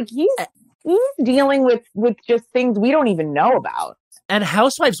 Like, he's dealing with just things we don't even know about. And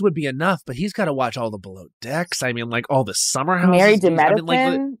Housewives would be enough, but he's got to watch all the Below Decks. I mean, like, all the Summer Houses. Married to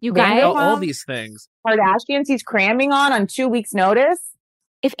Medicine. You guys. All these things. Kardashians he's cramming on 2 weeks' notice.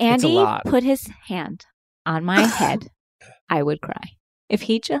 If Andy put his hand on my head, I would cry. If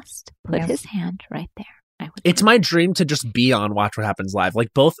he just put his hand right there. It's my dream to just be on Watch What Happens Live.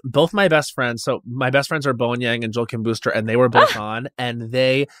 Like both my best friends. So my best friends are Bowen Yang and Joel Kim Booster, and they were both on. And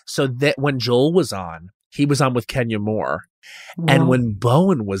when Joel was on, he was on with Kenya Moore. Wow. And when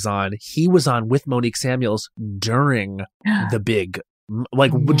Bowen was on, he was on with Monique Samuels during the big,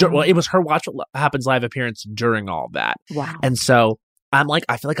 it was her Watch What Happens Live appearance during all that. Wow. And so I'm like,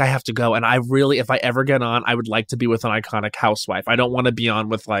 I feel like I have to go. And I really, if I ever get on, I would like to be with an iconic housewife. I don't want to be on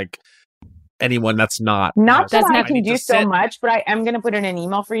with like anyone that's not that I can do so much, but I am going to put in an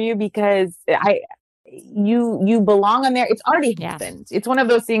email for you, because you belong on there. It's already happened. It's one of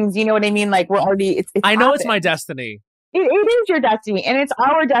those things, you know what I mean? Like, we're already, it's I know happened. It's my destiny. It is your destiny, and it's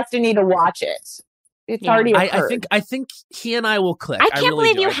our destiny to watch it. It's already occurred. I think he and I will click. I can't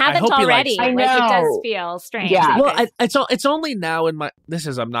believe you haven't already. I know. Like, it does feel strange. Yeah. Well, it's only now in my, this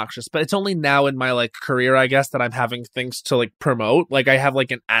is obnoxious, but it's only now in my like career, I guess, that I'm having things to like promote. Like, I have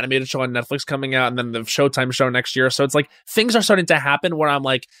like an animated show on Netflix coming out, and then the Showtime show next year. So it's like things are starting to happen where I'm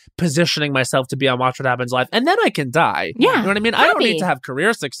like positioning myself to be on Watch What Happens Live, and then I can die. Yeah. You know what I mean? I don't need to have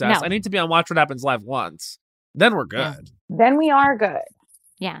career success. No. I need to be on Watch What Happens Live once. Then we're good. Yeah. Then we are good.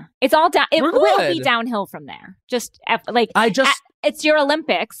 Yeah, it's all down. It will be downhill from there. It's your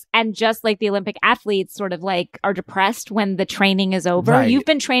Olympics, and just like the Olympic athletes sort of like are depressed when the training is over. Right. You've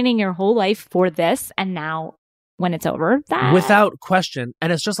been training your whole life for this, and now when it's over, without question.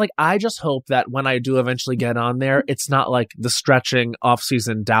 And it's just like, I just hope that when I do eventually get on there, it's not like the stretching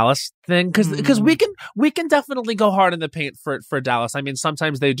off-season Dallas thing, because we can definitely go hard in the paint for Dallas. I mean,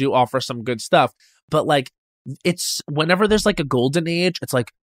 sometimes they do offer some good stuff, but like, it's whenever there's like a golden age, it's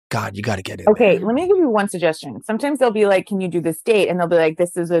like, God, you got to get in. Okay, let me give you one suggestion. Sometimes they'll be like, can you do this date? And they'll be like,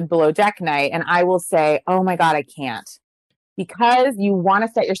 this is a Below Deck night. And I will say, oh my God, I can't. Because you want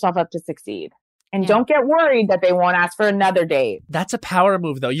to set yourself up to succeed. And don't get worried that they won't ask for another date. That's a power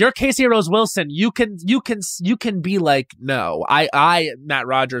move, though. You're Casey Rose Wilson. You can be like, no. I Matt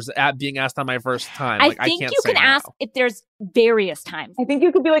Rogers being asked on my first time. I think you can ask if there's various times. I think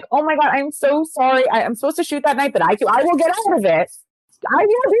you could be like, oh my God, I'm so sorry. I'm supposed to shoot that night, but I will get out of it. I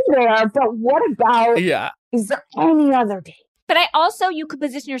will be there. But what about? Yeah. Is there any other date? But you could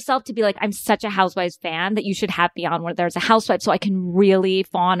position yourself to be like, I'm such a Housewives fan that you should have me on where there's a housewife, so I can really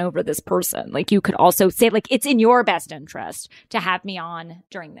fawn over this person. Like, you could also say, like, it's in your best interest to have me on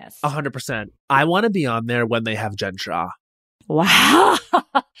during this. 100%. I want to be on there when they have Jen Shah. Wow.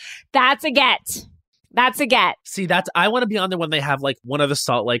 That's a get. See, I want to be on there when they have like one of the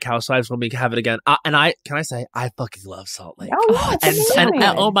Salt Lake housewives when we have it again. And I fucking love Salt Lake. Oh, and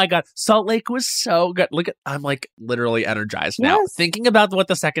oh my God, Salt Lake was so good. I'm like literally energized now. Yes. Thinking about what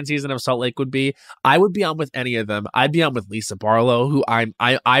the second season of Salt Lake would be. I would be on with any of them. I'd be on with Lisa Barlow, who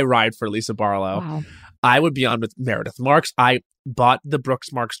I ride for Lisa Barlow. Wow. I would be on with Meredith Marks. I bought the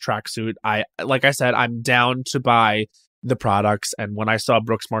Brooks Marks tracksuit. Like I said, I'm down to buy the products, and when I saw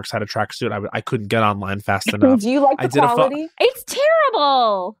Brooks Marks had a tracksuit, I couldn't get online fast enough. Do you like the quality? It's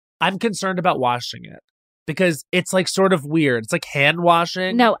terrible. I'm concerned about washing it. because it's like sort of weird. It's like hand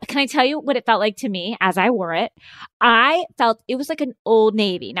washing. No, can I tell you what it felt like to me as I wore it? I felt it was like an Old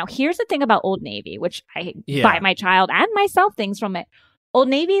Navy. Now, here's the thing about Old Navy, which I buy my child and myself things from it. Old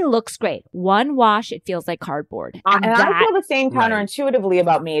Navy looks great. One wash, it feels like cardboard. And I feel the same counterintuitively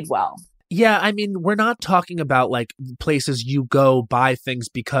about Madewell. Yeah, I mean, we're not talking about like places you go buy things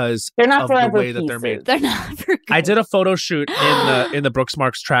because they're not of the way pieces. that they're made. They're not for good. I did a photo shoot in the Brooks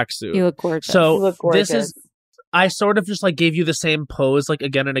Marks tracksuit. You look gorgeous. So you look gorgeous. This is, I sort of just like gave you the same pose like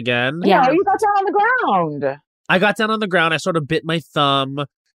again and again. Yeah, you got down on the ground. I got down on the ground. I sort of bit my thumb.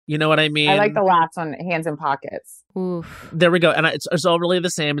 You know what I mean? I like the lats on hands in pockets. Oof. There we go. And it's all really the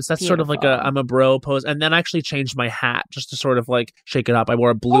same. It's that sort of like I'm a bro pose. And then I actually changed my hat just to sort of like shake it up. I wore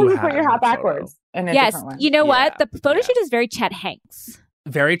a blue hat. You put your hat backwards. Yes. You know what? The photo shoot is very Chet Hanks.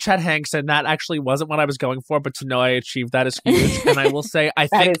 Very Chet Hanks, and that actually wasn't what I was going for, but to know I achieved that is huge. And I will say, I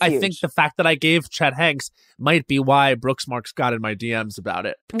think the fact that I gave Chet Hanks might be why Brooks Marks got in my DMs about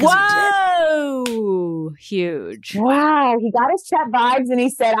it. Whoa! Huge. Wow. He got his Chet vibes and he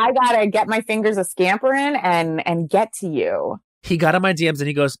said, I gotta get my fingers a scampering and get to you. He got in my DMs and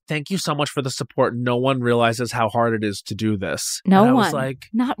he goes, thank you so much for the support. No one realizes how hard it is to do this. No and one. I was like,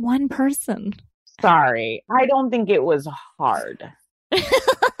 not one person. Sorry. I don't think it was hard.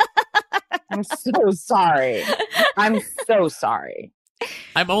 I'm so sorry. I'm so sorry.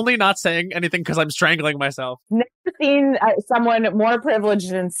 I'm only not saying anything because I'm strangling myself. Never seen someone more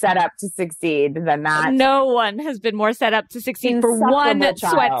privileged and set up to succeed than that. No one has been more set up to succeed for one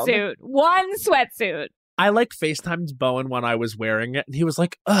sweatsuit. One sweatsuit. I like FaceTimed Bowen when I was wearing it, and he was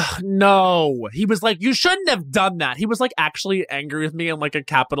like, ugh, no. He was like, you shouldn't have done that. He was like actually angry with me in like a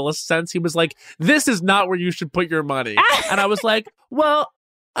capitalist sense. He was like, this is not where you should put your money. And I was like, well,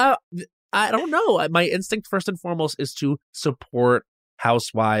 I don't know. My instinct first and foremost is to support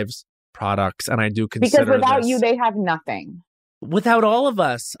housewives products, and I do consider because without this. you, they have nothing. Without all of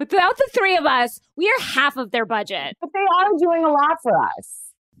us. Without the three of us, we are half of their budget. But they are doing a lot for us.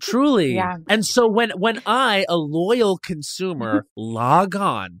 Truly. Yeah. And so when I, a loyal consumer, log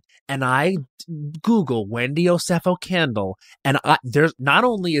on and I Google Wendy Osefo candle, and there's not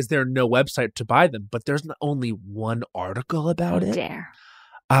only is there no website to buy them, but there's not only one article about it. Dare.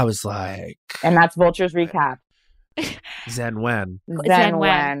 I was like, and that's Vulture's recap. Zen when.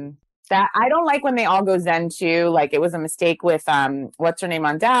 That I don't like when they all go Zen too. Like it was a mistake with what's her name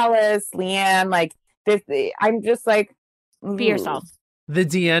on Dallas, Leanne. Like this, I'm just like, be yourself. The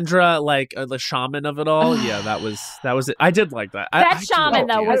Deandra, like the shaman of it all. Yeah, that was it. I did like that. That shaman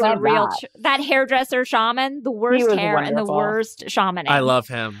though was a real that hairdresser shaman, the worst hair wonderful. And the worst shamaning. I love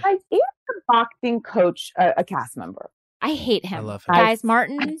him. Like, is the boxing coach a cast member? I hate him. I love him. Guys,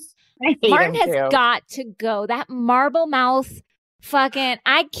 Martin has got to go. That marble mouth fucking,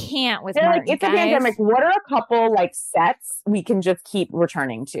 I can't with Martin, like, it's guys. a pandemic. What are a couple like sets we can just keep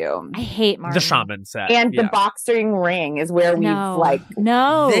returning to? I hate Martin. The shaman set. And the boxing ring is where we've like...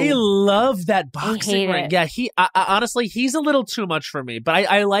 No. They love that boxing ring. It. Yeah, honestly, he's a little too much for me. But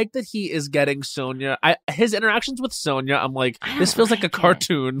I like that he is getting Sonia. His interactions with Sonia, I'm like, this feels like a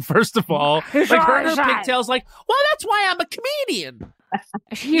cartoon, first of all. Like her and her pigtails, like, well, that's why I'm a comedian.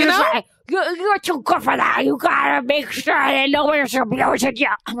 You know? Like, you're too good for that. You gotta make sure that no one's abusing you.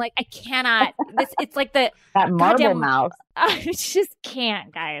 I'm like, I cannot. It's like that marble mouth. I just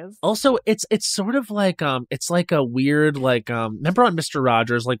can't, guys. Also, it's sort of like it's like a weird like remember on Mr.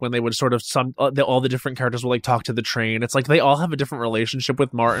 Rogers, like when they would sort of all the different characters would like talk to the train. It's like they all have a different relationship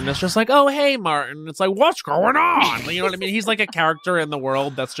with Martin. It's just like, oh hey Martin. It's like, what's going on? You know what I mean? He's like a character in the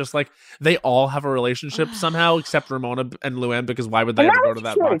world that's just like they all have a relationship somehow, except Ramona and Luann, because why would they ever go to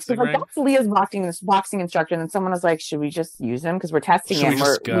that boxing ring? That's Leah's boxing instructor, and someone was like, should we just use him because we're testing him?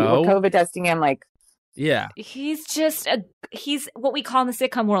 We're COVID testing him. Like, yeah, he's what we call in the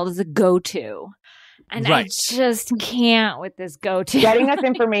sitcom world is a go-to, and I just can't with this go-to. Getting us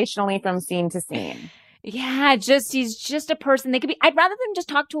informationally from scene to scene. Yeah, he's just a person. They could be. I'd rather them just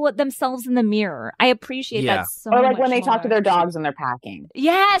talk to themselves in the mirror. I appreciate that so much. Or like when they more. talk to their dogs when they're packing.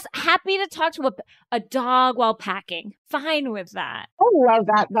 Yes, happy to talk to a dog while packing. Fine with that. I love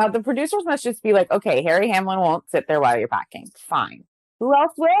that. Now, the producers must just be like, okay, Harry Hamlin won't sit there while you're packing. Fine. Who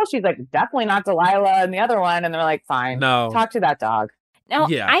else will? She's like, definitely not Delilah and the other one. And they're like, fine. No. Talk to that dog. Now,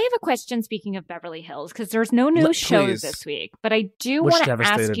 I have a question, speaking of Beverly Hills, because there's no new shows this week. But I do want to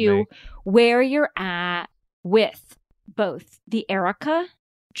ask you where you're at with both the Erica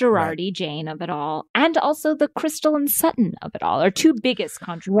Girardi Jane of it all and also the Crystal and Sutton of it all, our two biggest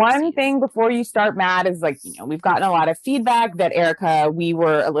controversies. One thing before you start mad is like, we've gotten a lot of feedback that Erica, we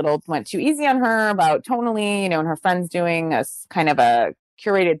went too easy on her about tonally, and her friend's doing a kind of a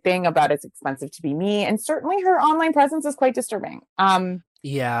curated thing about it's expensive to be me. And certainly her online presence is quite disturbing.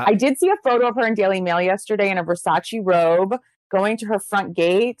 Yeah. I did see a photo of her in Daily Mail yesterday in a Versace robe, going to her front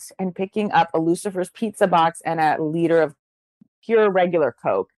gate and picking up a Lucifer's pizza box and a liter of pure regular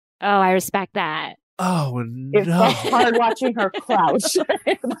Coke. Oh, I respect that. Oh, no. It's so hard watching her crouch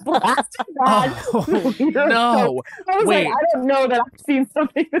in the plastic bag. Oh, no. I was Wait. like, I don't know that I've seen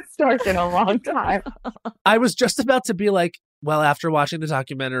something this dark in a long time. I was just about to be like, well, after watching the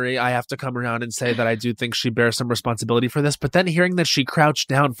documentary, I have to come around and say that I do think she bears some responsibility for this. But then hearing that she crouched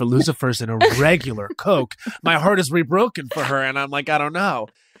down for Lucifer's in a regular Coke, my heart is rebroken for her. And I'm like, I don't know.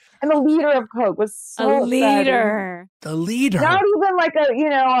 And the liter of Coke was so a liter. The liter. Not even like a,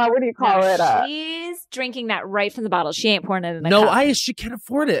 what do you call it? She's drinking that right from the bottle. She ain't pouring it in a no cup. ice. She can't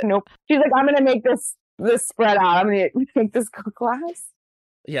afford it. Nope. She's like, I'm going to make this spread out. I'm going to make this Coke glass.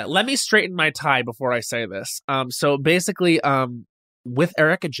 Yeah, let me straighten my tie before I say this. So basically, with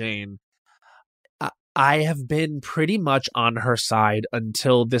Erica Jane, I have been pretty much on her side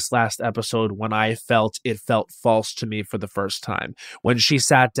until this last episode when I felt false to me for the first time. When she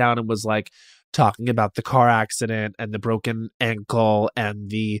sat down and was like talking about the car accident and the broken ankle and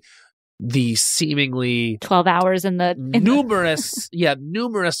the seemingly 12 hours in the numerous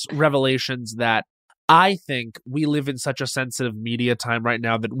revelations that I think we live in such a sensitive media time right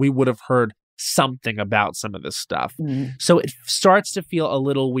now that we would have heard something about some of this stuff. So it starts to feel a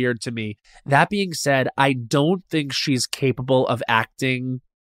little weird to me. That being said, I don't think she's capable of acting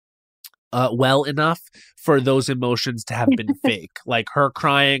well enough for those emotions to have been fake, like her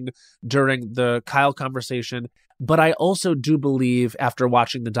crying during the Kyle conversation. But I also do believe, after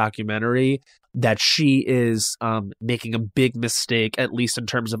watching the documentary, that she is making a big mistake, at least in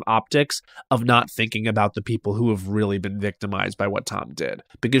terms of optics, of not thinking about the people who have really been victimized by what Tom did,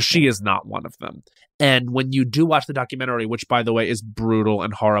 because she is not one of them. And when you do watch the documentary, which, by the way, is brutal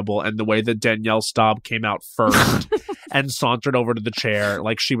and horrible, and the way that Danielle Staub came out first and sauntered over to the chair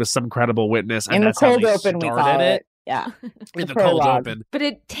like she was some credible witness, and that's how they started it. Yeah. In the cold open. But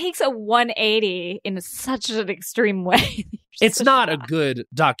it takes a 180 in such an extreme way. It's not a good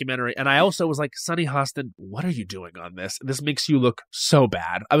documentary. And I also was like, Sunny Hostin, what are you doing on this? This makes you look so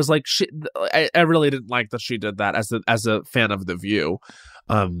bad. I was like, I really didn't like that she did that as a fan of The View.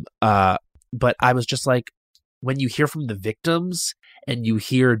 But I was just like, when you hear from the victims and you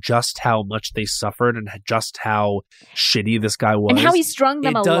hear just how much they suffered and just how shitty this guy was. And how he strung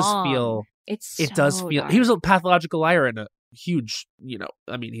them along. It does feel he was a pathological liar and a huge,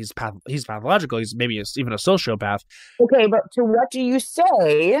 he's pathological. He's maybe even a sociopath. Okay, but to what do you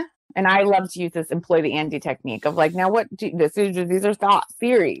say? And I love to use employ the Andy technique of like, now these are thought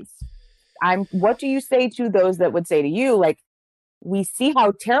theories. What do you say to those that would say to you, like, we see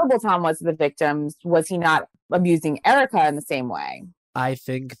how terrible Tom was to the victims. Was he not abusing Erica in the same way? I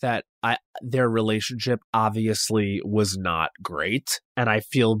think that their relationship obviously was not great, and I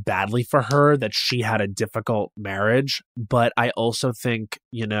feel badly for her that she had a difficult marriage. But I also think,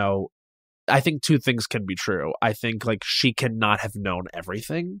 I think two things can be true. I think like she cannot have known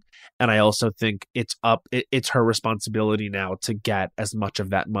everything, and I also think it's her responsibility now to get as much of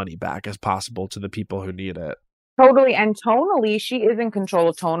that money back as possible to the people who need it. Totally, and tonally, she is in control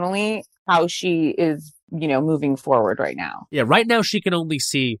of how she is. Moving forward right now. Yeah, right now she can only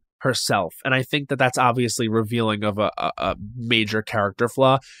see herself. And I think that that's obviously revealing of a major character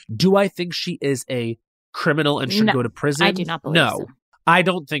flaw. Do I think she is a criminal and should go to prison? I do not believe so. I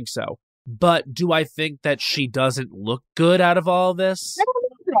don't think so. But do I think that she doesn't look good out of all this? I don't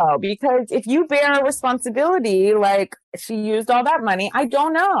think so, because if you bear responsibility, like she used all that money, I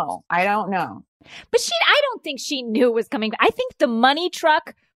don't know. But I don't think she knew it was coming. I think the money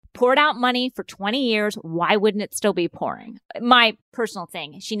truck poured out money for 20 years. Why wouldn't it still be pouring? My personal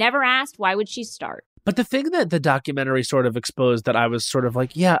thing. She never asked. Why would she start? But the thing that the documentary sort of exposed that I was sort of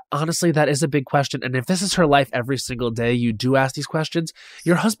like, yeah, honestly, that is a big question. And if this is her life every single day, you do ask these questions.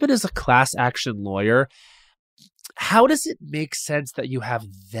 Your husband is a class action lawyer. How does it make sense that you have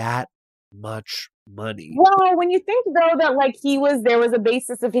that much money? Well, when you think though that like there was a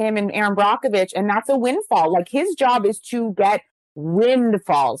basis of him and Aaron Brockovich, and that's a windfall. Like his job is to get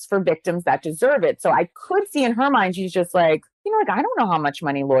windfalls for victims that deserve it. So I could see in her mind, she's just like, I don't know how much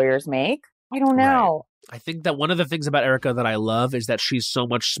money lawyers make. I don't know. Right. I think that one of the things about Erica that I love is that she's so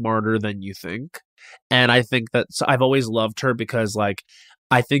much smarter than you think. And I think that I've always loved her because like,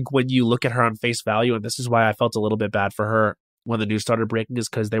 I think when you look at her on face value, and this is why I felt a little bit bad for her when the news started breaking, is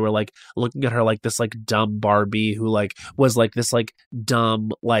because they were like looking at her like this like dumb Barbie who like was like this like dumb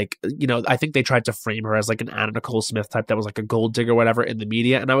like I think they tried to frame her as like an Anna Nicole Smith type that was like a gold digger or whatever in the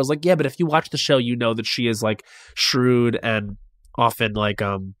media, and I was like, yeah, but if you watch the show, you know that she is like shrewd and often like,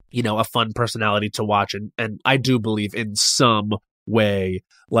 you know, a fun personality to watch. And I do believe in some way,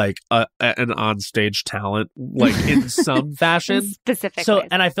 like an onstage talent, like in some fashion. Specific So, ways.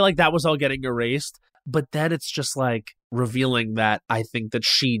 and I feel like that was all getting erased. But then it's just like revealing that I think that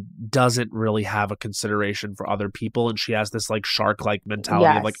she doesn't really have a consideration for other people. And she has this like shark-like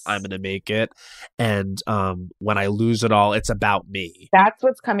mentality of like, I'm going to make it. And when I lose it all, it's about me. That's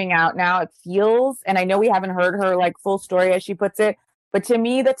what's coming out now. It feels, and I know we haven't heard her like full story as she puts it, but to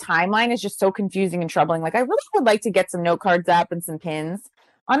me, the timeline is just so confusing and troubling. Like I really would like to get some note cards up and some pins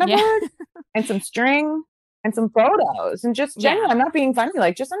on a board and some string and some photos and just genuinely, I'm not being funny,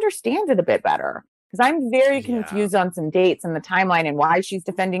 like just understand it a bit better. Because I'm very confused on some dates and the timeline and why she's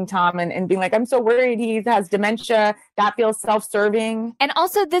defending Tom and being like, I'm so worried he has dementia. That feels self-serving. And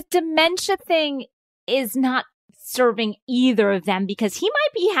also the dementia thing is not serving either of them because he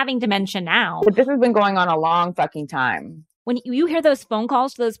might be having dementia now. But this has been going on a long fucking time. When you hear those phone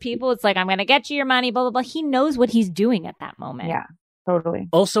calls to those people, it's like, I'm going to get you your money, blah, blah, blah. He knows what he's doing at that moment. Yeah. Totally.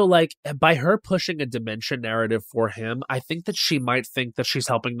 Also, like, by her pushing a dementia narrative for him, I think that she might think that she's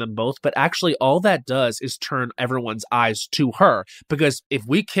helping them both, but actually all that does is turn everyone's eyes to her. Because if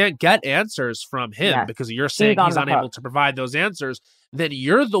we can't get answers from him because you're saying he's unable to provide those answers, then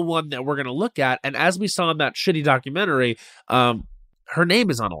you're the one that we're going to look at. And as we saw in that shitty documentary, her name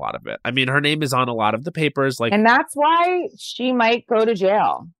is on a lot of it. I mean, her name is on a lot of the papers. Like, and that's why she might go to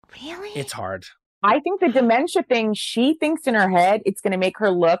jail. Really? It's hard. I think the dementia thing, she thinks in her head, it's going to make her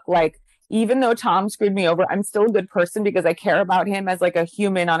look like, even though Tom screwed me over, I'm still a good person because I care about him as like a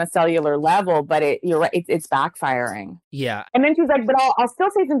human on a cellular level. But you're right, it's backfiring. Yeah. And then she's like, but I'll still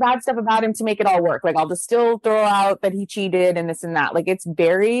say some bad stuff about him to make it all work. Like I'll just still throw out that he cheated and this and that. Like it's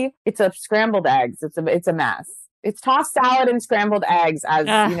a scrambled eggs. It's a mess. It's tossed salad and scrambled eggs, as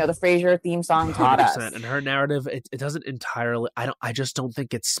you know, the Frasier theme song taught us. And her narrative, it doesn't entirely. I just don't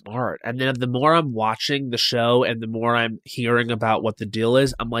think it's smart. And then the more I'm watching the show, and the more I'm hearing about what the deal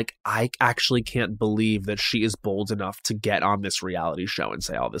is, I'm like, I actually can't believe that she is bold enough to get on this reality show and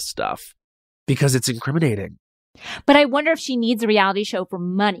say all this stuff because it's incriminating. But I wonder if she needs a reality show for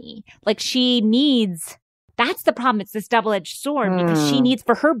money. Like she needs. That's the problem. It's this double-edged sword because she needs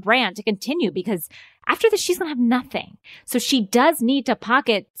for her brand to continue because after this, she's going to have nothing. So she does need to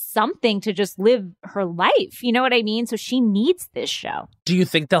pocket something to just live her life. You know what I mean? So she needs this show. Do you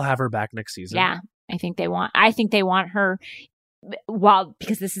think they'll have her back next season? Yeah, I think they want her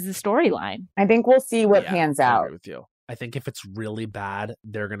because this is a storyline. I think we'll see what pans out. I agree with you. I think if it's really bad,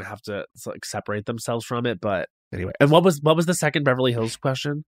 they're going to have to like separate themselves from it. But anyway, and what was the second Beverly Hills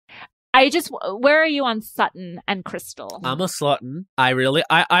question? Where are you on Sutton and Crystal? I'm a Sutton. I really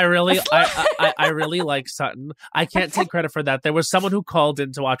like Sutton. I can't take credit for that. There was someone who called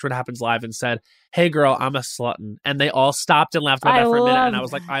in to Watch What Happens Live and said, "Hey girl, I'm a Sutton." And they all stopped and laughed about that for a minute. And I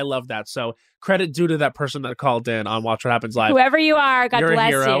was like, I love that. So credit due to that person that called in on Watch What Happens Live. Whoever you are, God You're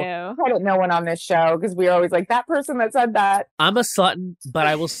bless a hero. you. Credit no one on this show because we're always like, that person that said that. I'm a Sutton, but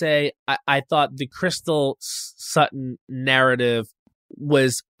I will say I thought the Crystal Sutton narrative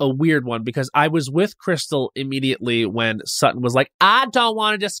was a weird one because I was with Crystal immediately when Sutton was like, I don't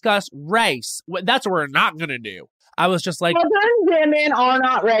want to discuss race. That's what we're not going to do. I was just like, Southern women are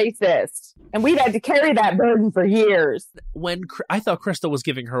not racist. And we've had to carry that burden for years. When I thought Crystal was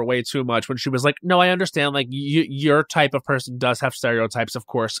giving her way too much when she was like, no, I understand. Like your type of person does have stereotypes, of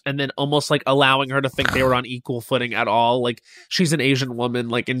course. And then almost like allowing her to think they were on equal footing at all. Like she's an Asian woman,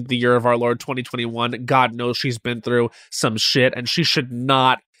 like in the year of our Lord 2021. God knows she's been through some shit and she should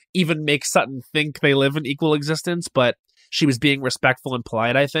not even make Sutton think they live in equal existence. But she was being respectful and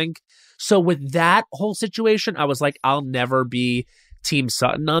polite, I think. So with that whole situation, I was like, I'll never be Team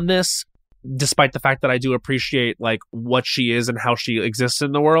Sutton on this, despite the fact that I do appreciate like what she is and how she exists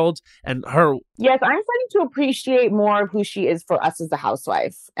in the world and her. Yes, I'm starting to appreciate more of who she is for us as a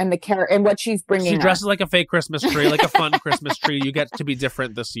housewife and the care and what she's bringing. She dresses like a fake Christmas tree, like a fun Christmas tree. You get to be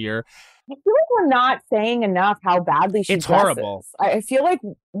different this year. I feel like we're not saying enough how badly she It's dresses. horrible. I feel like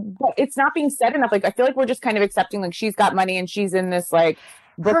but it's not being said enough. Like I feel like we're just kind of accepting like she's got money and she's in this like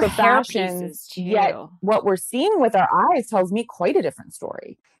book Her of hair fashion. pieces, too. Yet what we're seeing with our eyes tells me quite a different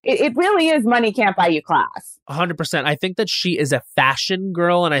story. It really is money can't buy you class. 100%. I think that she is a fashion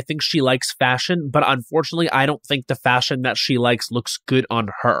girl and I think she likes fashion, but unfortunately, I don't think the fashion that she likes looks good on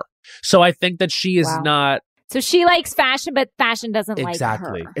her. So I think that she is not. So she likes fashion, but fashion doesn't like her.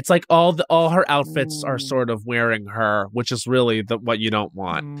 Exactly. It's like all her outfits are sort of wearing her, which is really what you don't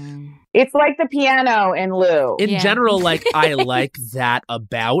want. It's like the piano in Lou. In general, like, I like that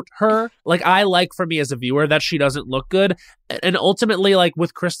about her. Like, I like, for me as a viewer, that she doesn't look good. And ultimately, like,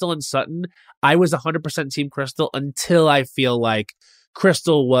 with Crystal and Sutton, I was 100% Team Crystal until I feel like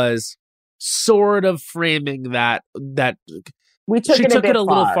Crystal was sort of framing that she took it a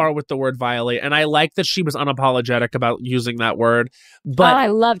little far with the word violate, and I like that she was unapologetic about using that word. But I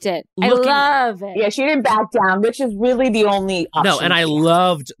loved it. I love it. Yeah, she didn't back down, which is really the only option. No, and I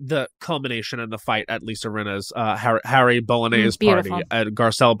loved the culmination and the fight at Lisa Rinna's Harry Bolognese party at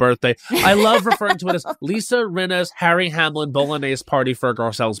Garcelle's birthday. I love referring to it as Lisa Rinna's Harry Hamlin Bolognese party for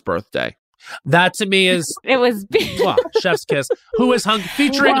Garcelle's birthday. That to me is chef's kiss. Who is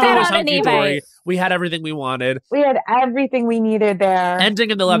featuring Who is Hunky Dory. We had everything we wanted. We had everything we needed there. Ending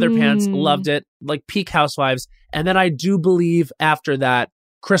in the leather pants, loved it. Like peak Housewives. And then I do believe after that,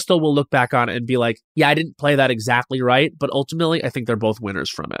 Crystal will look back on it and be like, yeah, I didn't play that exactly right, but ultimately I think they're both winners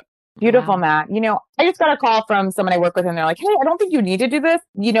from it. Beautiful, Matt. You know, I just got a call from someone I work with and they're like, hey, I don't think you need to do this.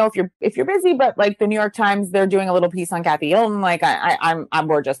 You know, if you're busy, but like the New York Times, they're doing a little piece on Kathy Hilton. Like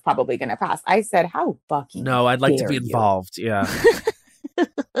we're just probably going to pass. I said, how fucking No, I'd like to be involved. Yeah.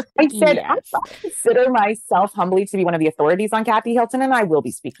 I said, I consider myself humbly to be one of the authorities on Kathy Hilton, and I will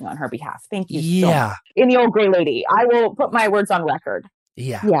be speaking on her behalf. Thank you so much. In the old gray lady, I will put my words on record.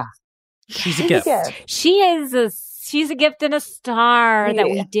 Yeah. She's a gift. She's a gift and a star that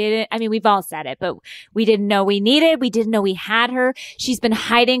we didn't, I mean, we've all said it, but we didn't know we needed. We didn't know we had her. She's been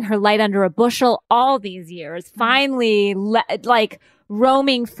hiding her light under a bushel all these years. Finally,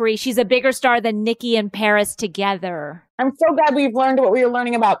 roaming free. She's a bigger star than Nikki and Paris together. I'm so glad we've learned what we were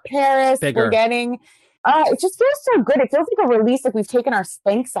learning about Paris. Bigger. We're getting, it just feels so good. It feels like a release, like we've taken our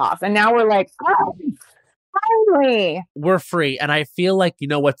Spanx off. And now we're like, finally. We're free. And I feel like, you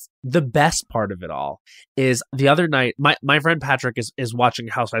know, what's the best part of it all is the other night, my friend Patrick is watching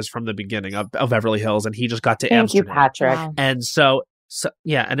Housewives from the beginning of Beverly Hills, and he just got to Amsterdam. Thank you, Patrick. Wow. And so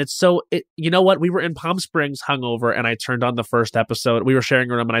yeah, and you know what? We were in Palm Springs hungover, and I turned on the first episode. We were sharing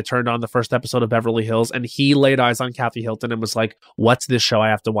a room, and I turned on the first episode of Beverly Hills, and he laid eyes on Kathy Hilton and was like, what's this show? I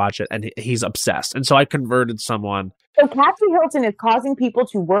have to watch it. And he's obsessed. And so I converted someone. So Kathy Hilton is causing people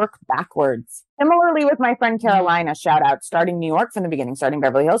to work backwards. Similarly with my friend Carolina, shout out, starting New York from the beginning, starting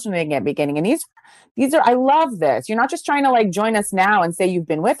Beverly Hills from the beginning. And these are, I love this. You're not just trying to like join us now and say you've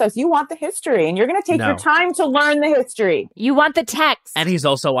been with us. You want the history, and you're going to take your time to learn the history. You want the text. And he's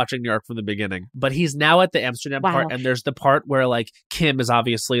also watching New York from the beginning, but he's now at the Amsterdam part. And there's the part where like Kim is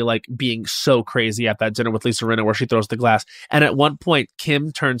obviously like being so crazy at that dinner with Lisa Rinna where she throws the glass. And at one point,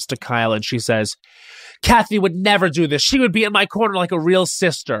 Kim turns to Kyle and she says, Kathy would never do this. She would be in my corner like a real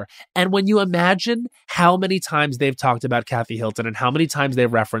sister. And when you imagine how many times they've talked about Kathy Hilton and how many times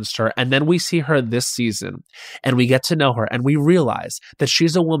they've referenced her, and then we see her this season and we get to know her and we realize that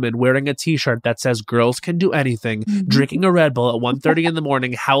she's a woman wearing a t-shirt that says girls can do anything, drinking a Red Bull at 1:30 in the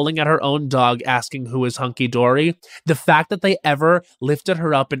morning, howling at her own dog, asking who is Hunky Dory. The fact that they ever lifted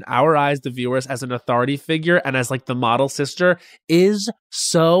her up in our eyes, the viewers, as an authority figure and as like the model sister is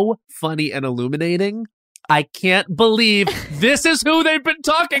so funny and illuminating. I can't believe this is who they've been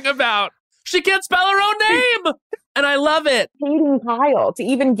talking about. She can't spell her own name. And I love it. Hating Kyle to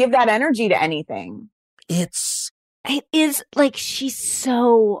even give that energy to anything. It is like she's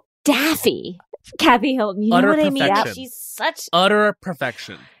so daffy. Kathy Hilton. You know what I mean? Perfection. She's such utter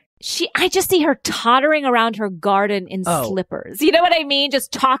perfection. I just see her tottering around her garden in slippers. You know what I mean?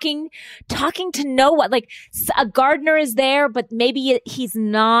 Just talking to no one. Like a gardener is there, but maybe he's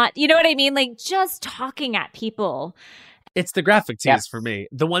not. You know what I mean? Like just talking at people. It's the graphic tees for me.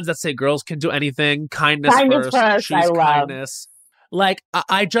 The ones that say girls can do anything. Kindness first. Choose kindness. Like,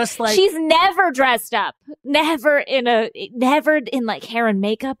 I just like... She's never dressed up. Never in like hair and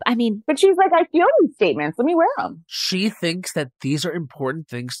makeup. I mean... But she's like, I feel these statements. Let me wear them. She thinks that these are important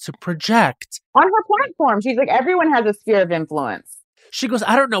things to project. On her platform. She's like, everyone has a sphere of influence. She goes,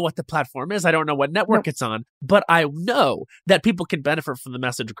 I don't know what the platform is. I don't know what network it's on. But I know that people can benefit from the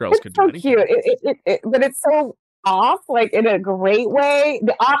message girls can do anything. It's so cute. But it's so off, like in a great way.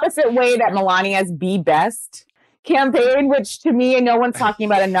 The opposite way that Melania's Be Best campaign, which to me, and no one's talking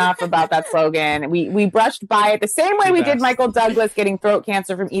about enough about that slogan. We brushed by it the same way we did Michael Douglas getting throat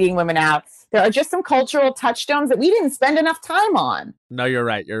cancer from eating women out. There are just some cultural touchstones that we didn't spend enough time on. No, you're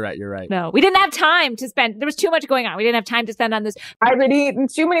right. No, we didn't have time to spend. There was too much going on. We didn't have time to spend on this. I've been eating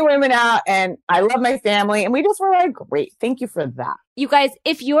too many women out and I love my family. And we just were like, great. Thank you for that. You guys,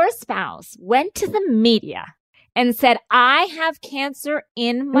 if your spouse went to the media and said, I have cancer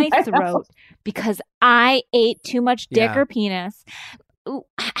in my throat because I ate too much dick or penis, how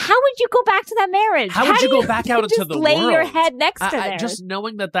would you go back to that marriage? How would you go back out into the world? Lay your head next to theirs. Just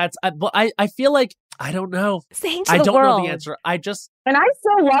knowing that's, I feel like, I don't know. Saying to I the don't world. know the answer. And I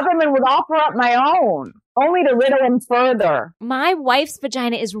still love him and would offer up my own, only to riddle him further. My wife's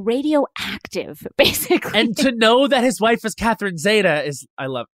vagina is radioactive, basically. And to know that his wife is Catherine Zeta I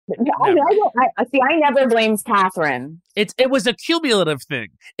love it. I never blames Catherine. It was a cumulative thing.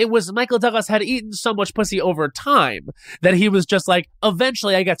 It was Michael Douglas had eaten so much pussy over time that he was just like,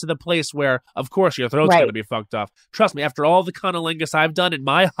 eventually I get to the place where, of course, your throat's going to be fucked off. Trust me, after all the cunnilingus I've done in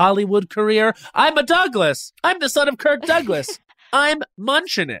my Hollywood career, I'm a Douglas. I'm the son of Kirk Douglas. I'm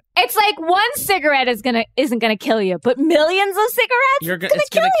munching it. It's like one cigarette isn't gonna kill you, but millions of cigarettes it's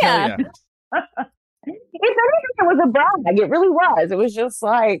gonna kill you. If anything, it was a brag. It really was. It was just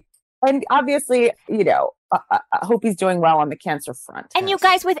like, and obviously, I hope he's doing well on the cancer front. And you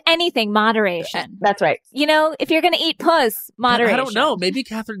guys, with anything, moderation. That's right. If you're going to eat puss, moderation. But I don't know. Maybe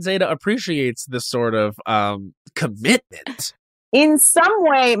Catherine Zeta appreciates this sort of commitment. In some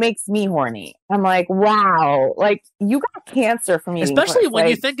way, it makes me horny. I'm like, wow, like you got cancer from eating Especially puss. when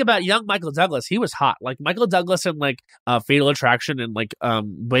you think about young Michael Douglas, he was hot. Like Michael Douglas in Fatal Attraction and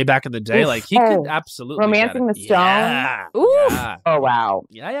way back in the day, he could absolutely Romancing the Stone. Yeah. Oof. Yeah. Oh wow.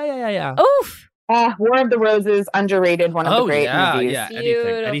 Yeah. Oof. War of the Roses, underrated, one of the great movies. Yeah,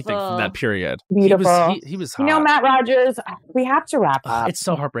 anything from that period. Beautiful. He was hot. Matt Rogers, we have to wrap up. It's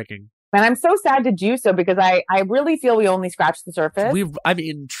so heartbreaking. And I'm so sad to do so because I really feel we only scratched the surface.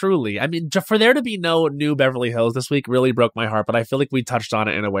 Truly. For there to be no new Beverly Hills this week really broke my heart, but I feel like we touched on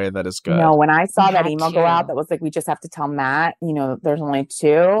it in a way that is good. No, when I saw that email go out, that was like, we just have to tell Matt, there's only 2.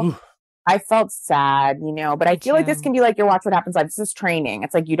 Oof. I felt sad, but I feel like this can be like your Watch What Happens Live. This is training.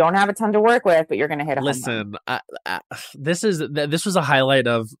 It's like you don't have a ton to work with, but you're going to hit a home run. This was a highlight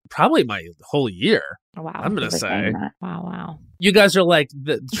of probably my whole year. Wow. I'm going to say. Wow. You guys are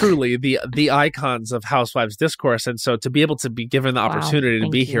truly the icons of Housewives discourse. And so to be able to be given the opportunity to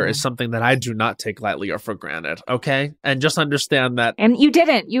be here is something that I do not take lightly or for granted. Okay. And just understand that. And you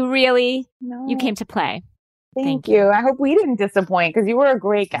didn't. You really, you came to play. Thank you. I hope we didn't disappoint because you were a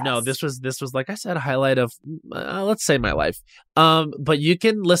great guest. No, this was like I said, a highlight of let's say my life. But you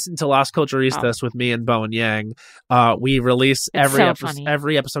can listen to Las Culturistas with me and Bo and Yang. We release every episode.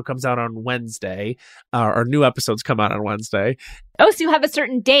 Every episode comes out on Wednesday. Our new episodes come out on Wednesday. Oh, so you have a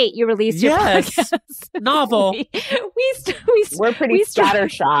certain date you release your podcast. Novel. We're pretty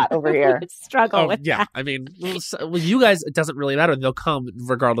scattershot over here. We struggle with that. You guys, it doesn't really matter. They'll come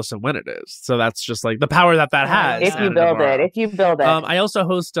regardless of when it is. So that's just like the power that has. If you build it. I also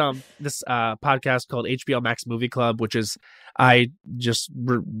host this podcast called HBO Max Movie Club, which is I just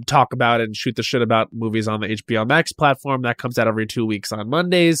talk about and shoot the shit about movies on the HBO Max platform. That comes out every 2 weeks on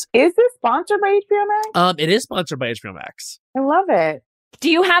Mondays. Is this sponsored by HBO Max? It is sponsored by HBO Max. I love it. Do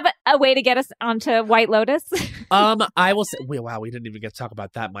you have a way to get us onto White Lotus? I will say, wow, we didn't even get to talk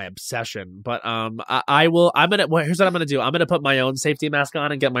about that, my obsession. But here's what I'm gonna do. I'm gonna put my own safety mask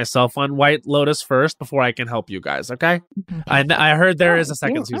on and get myself on White Lotus first before I can help you guys. Okay? I heard there is a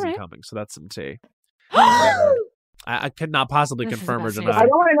second season coming, so that's some tea. I could not possibly confirm or deny. I don't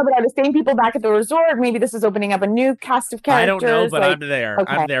want to know, but are the same people back at the resort? Maybe this is opening up a new cast of characters. I don't know, but I'm there.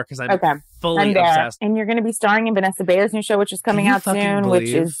 Okay. I'm there because I'm fully obsessed. And you're going to be starring in Vanessa Bayer's new show, which is coming out soon,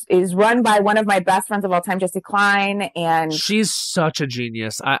 which is run by one of my best friends of all time, Jessie Klein. And she's such a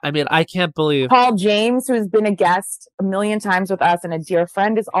genius. I can't believe Paul James, who's been a guest a million times with us and a dear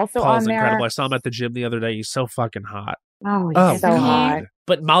friend, is also Paul's on there. Incredible. I saw him at the gym the other day. He's so fucking hot. Oh, he's so hot.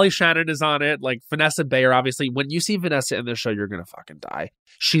 But Molly Shannon is on it. Like Vanessa Bayer, obviously. When you see Vanessa in this show, you're going to fucking die.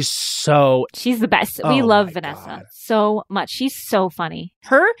 She's the best. We love Vanessa so much. She's so funny.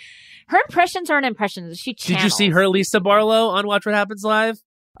 Her impressions aren't impressions. She channels. Did you see her Lisa Barlow on Watch What Happens Live?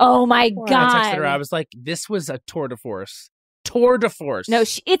 Oh my God. I texted her. I was like, this was a tour de force. Tour de force. No,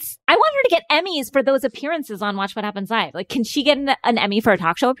 I want her to get Emmys for those appearances on Watch What Happens Live. Like, can she get an Emmy for a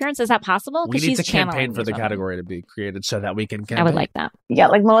talk show appearance? Is that possible? We need to campaign for the category to be created so that we can campaign. I would like that. Yeah,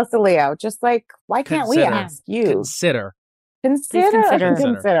 like Melissa Leo. Just like, why can't we ask you? Consider. Guys,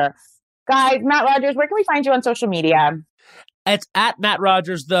 Matt Rogers, where can we find you on social media? It's at Matt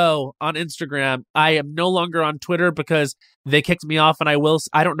Rogers, though, on Instagram. I am no longer on Twitter because they kicked me off, and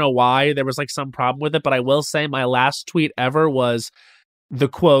I don't know why. There was like some problem with it, but I will say my last tweet ever was the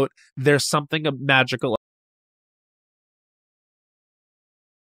quote, "There's something magical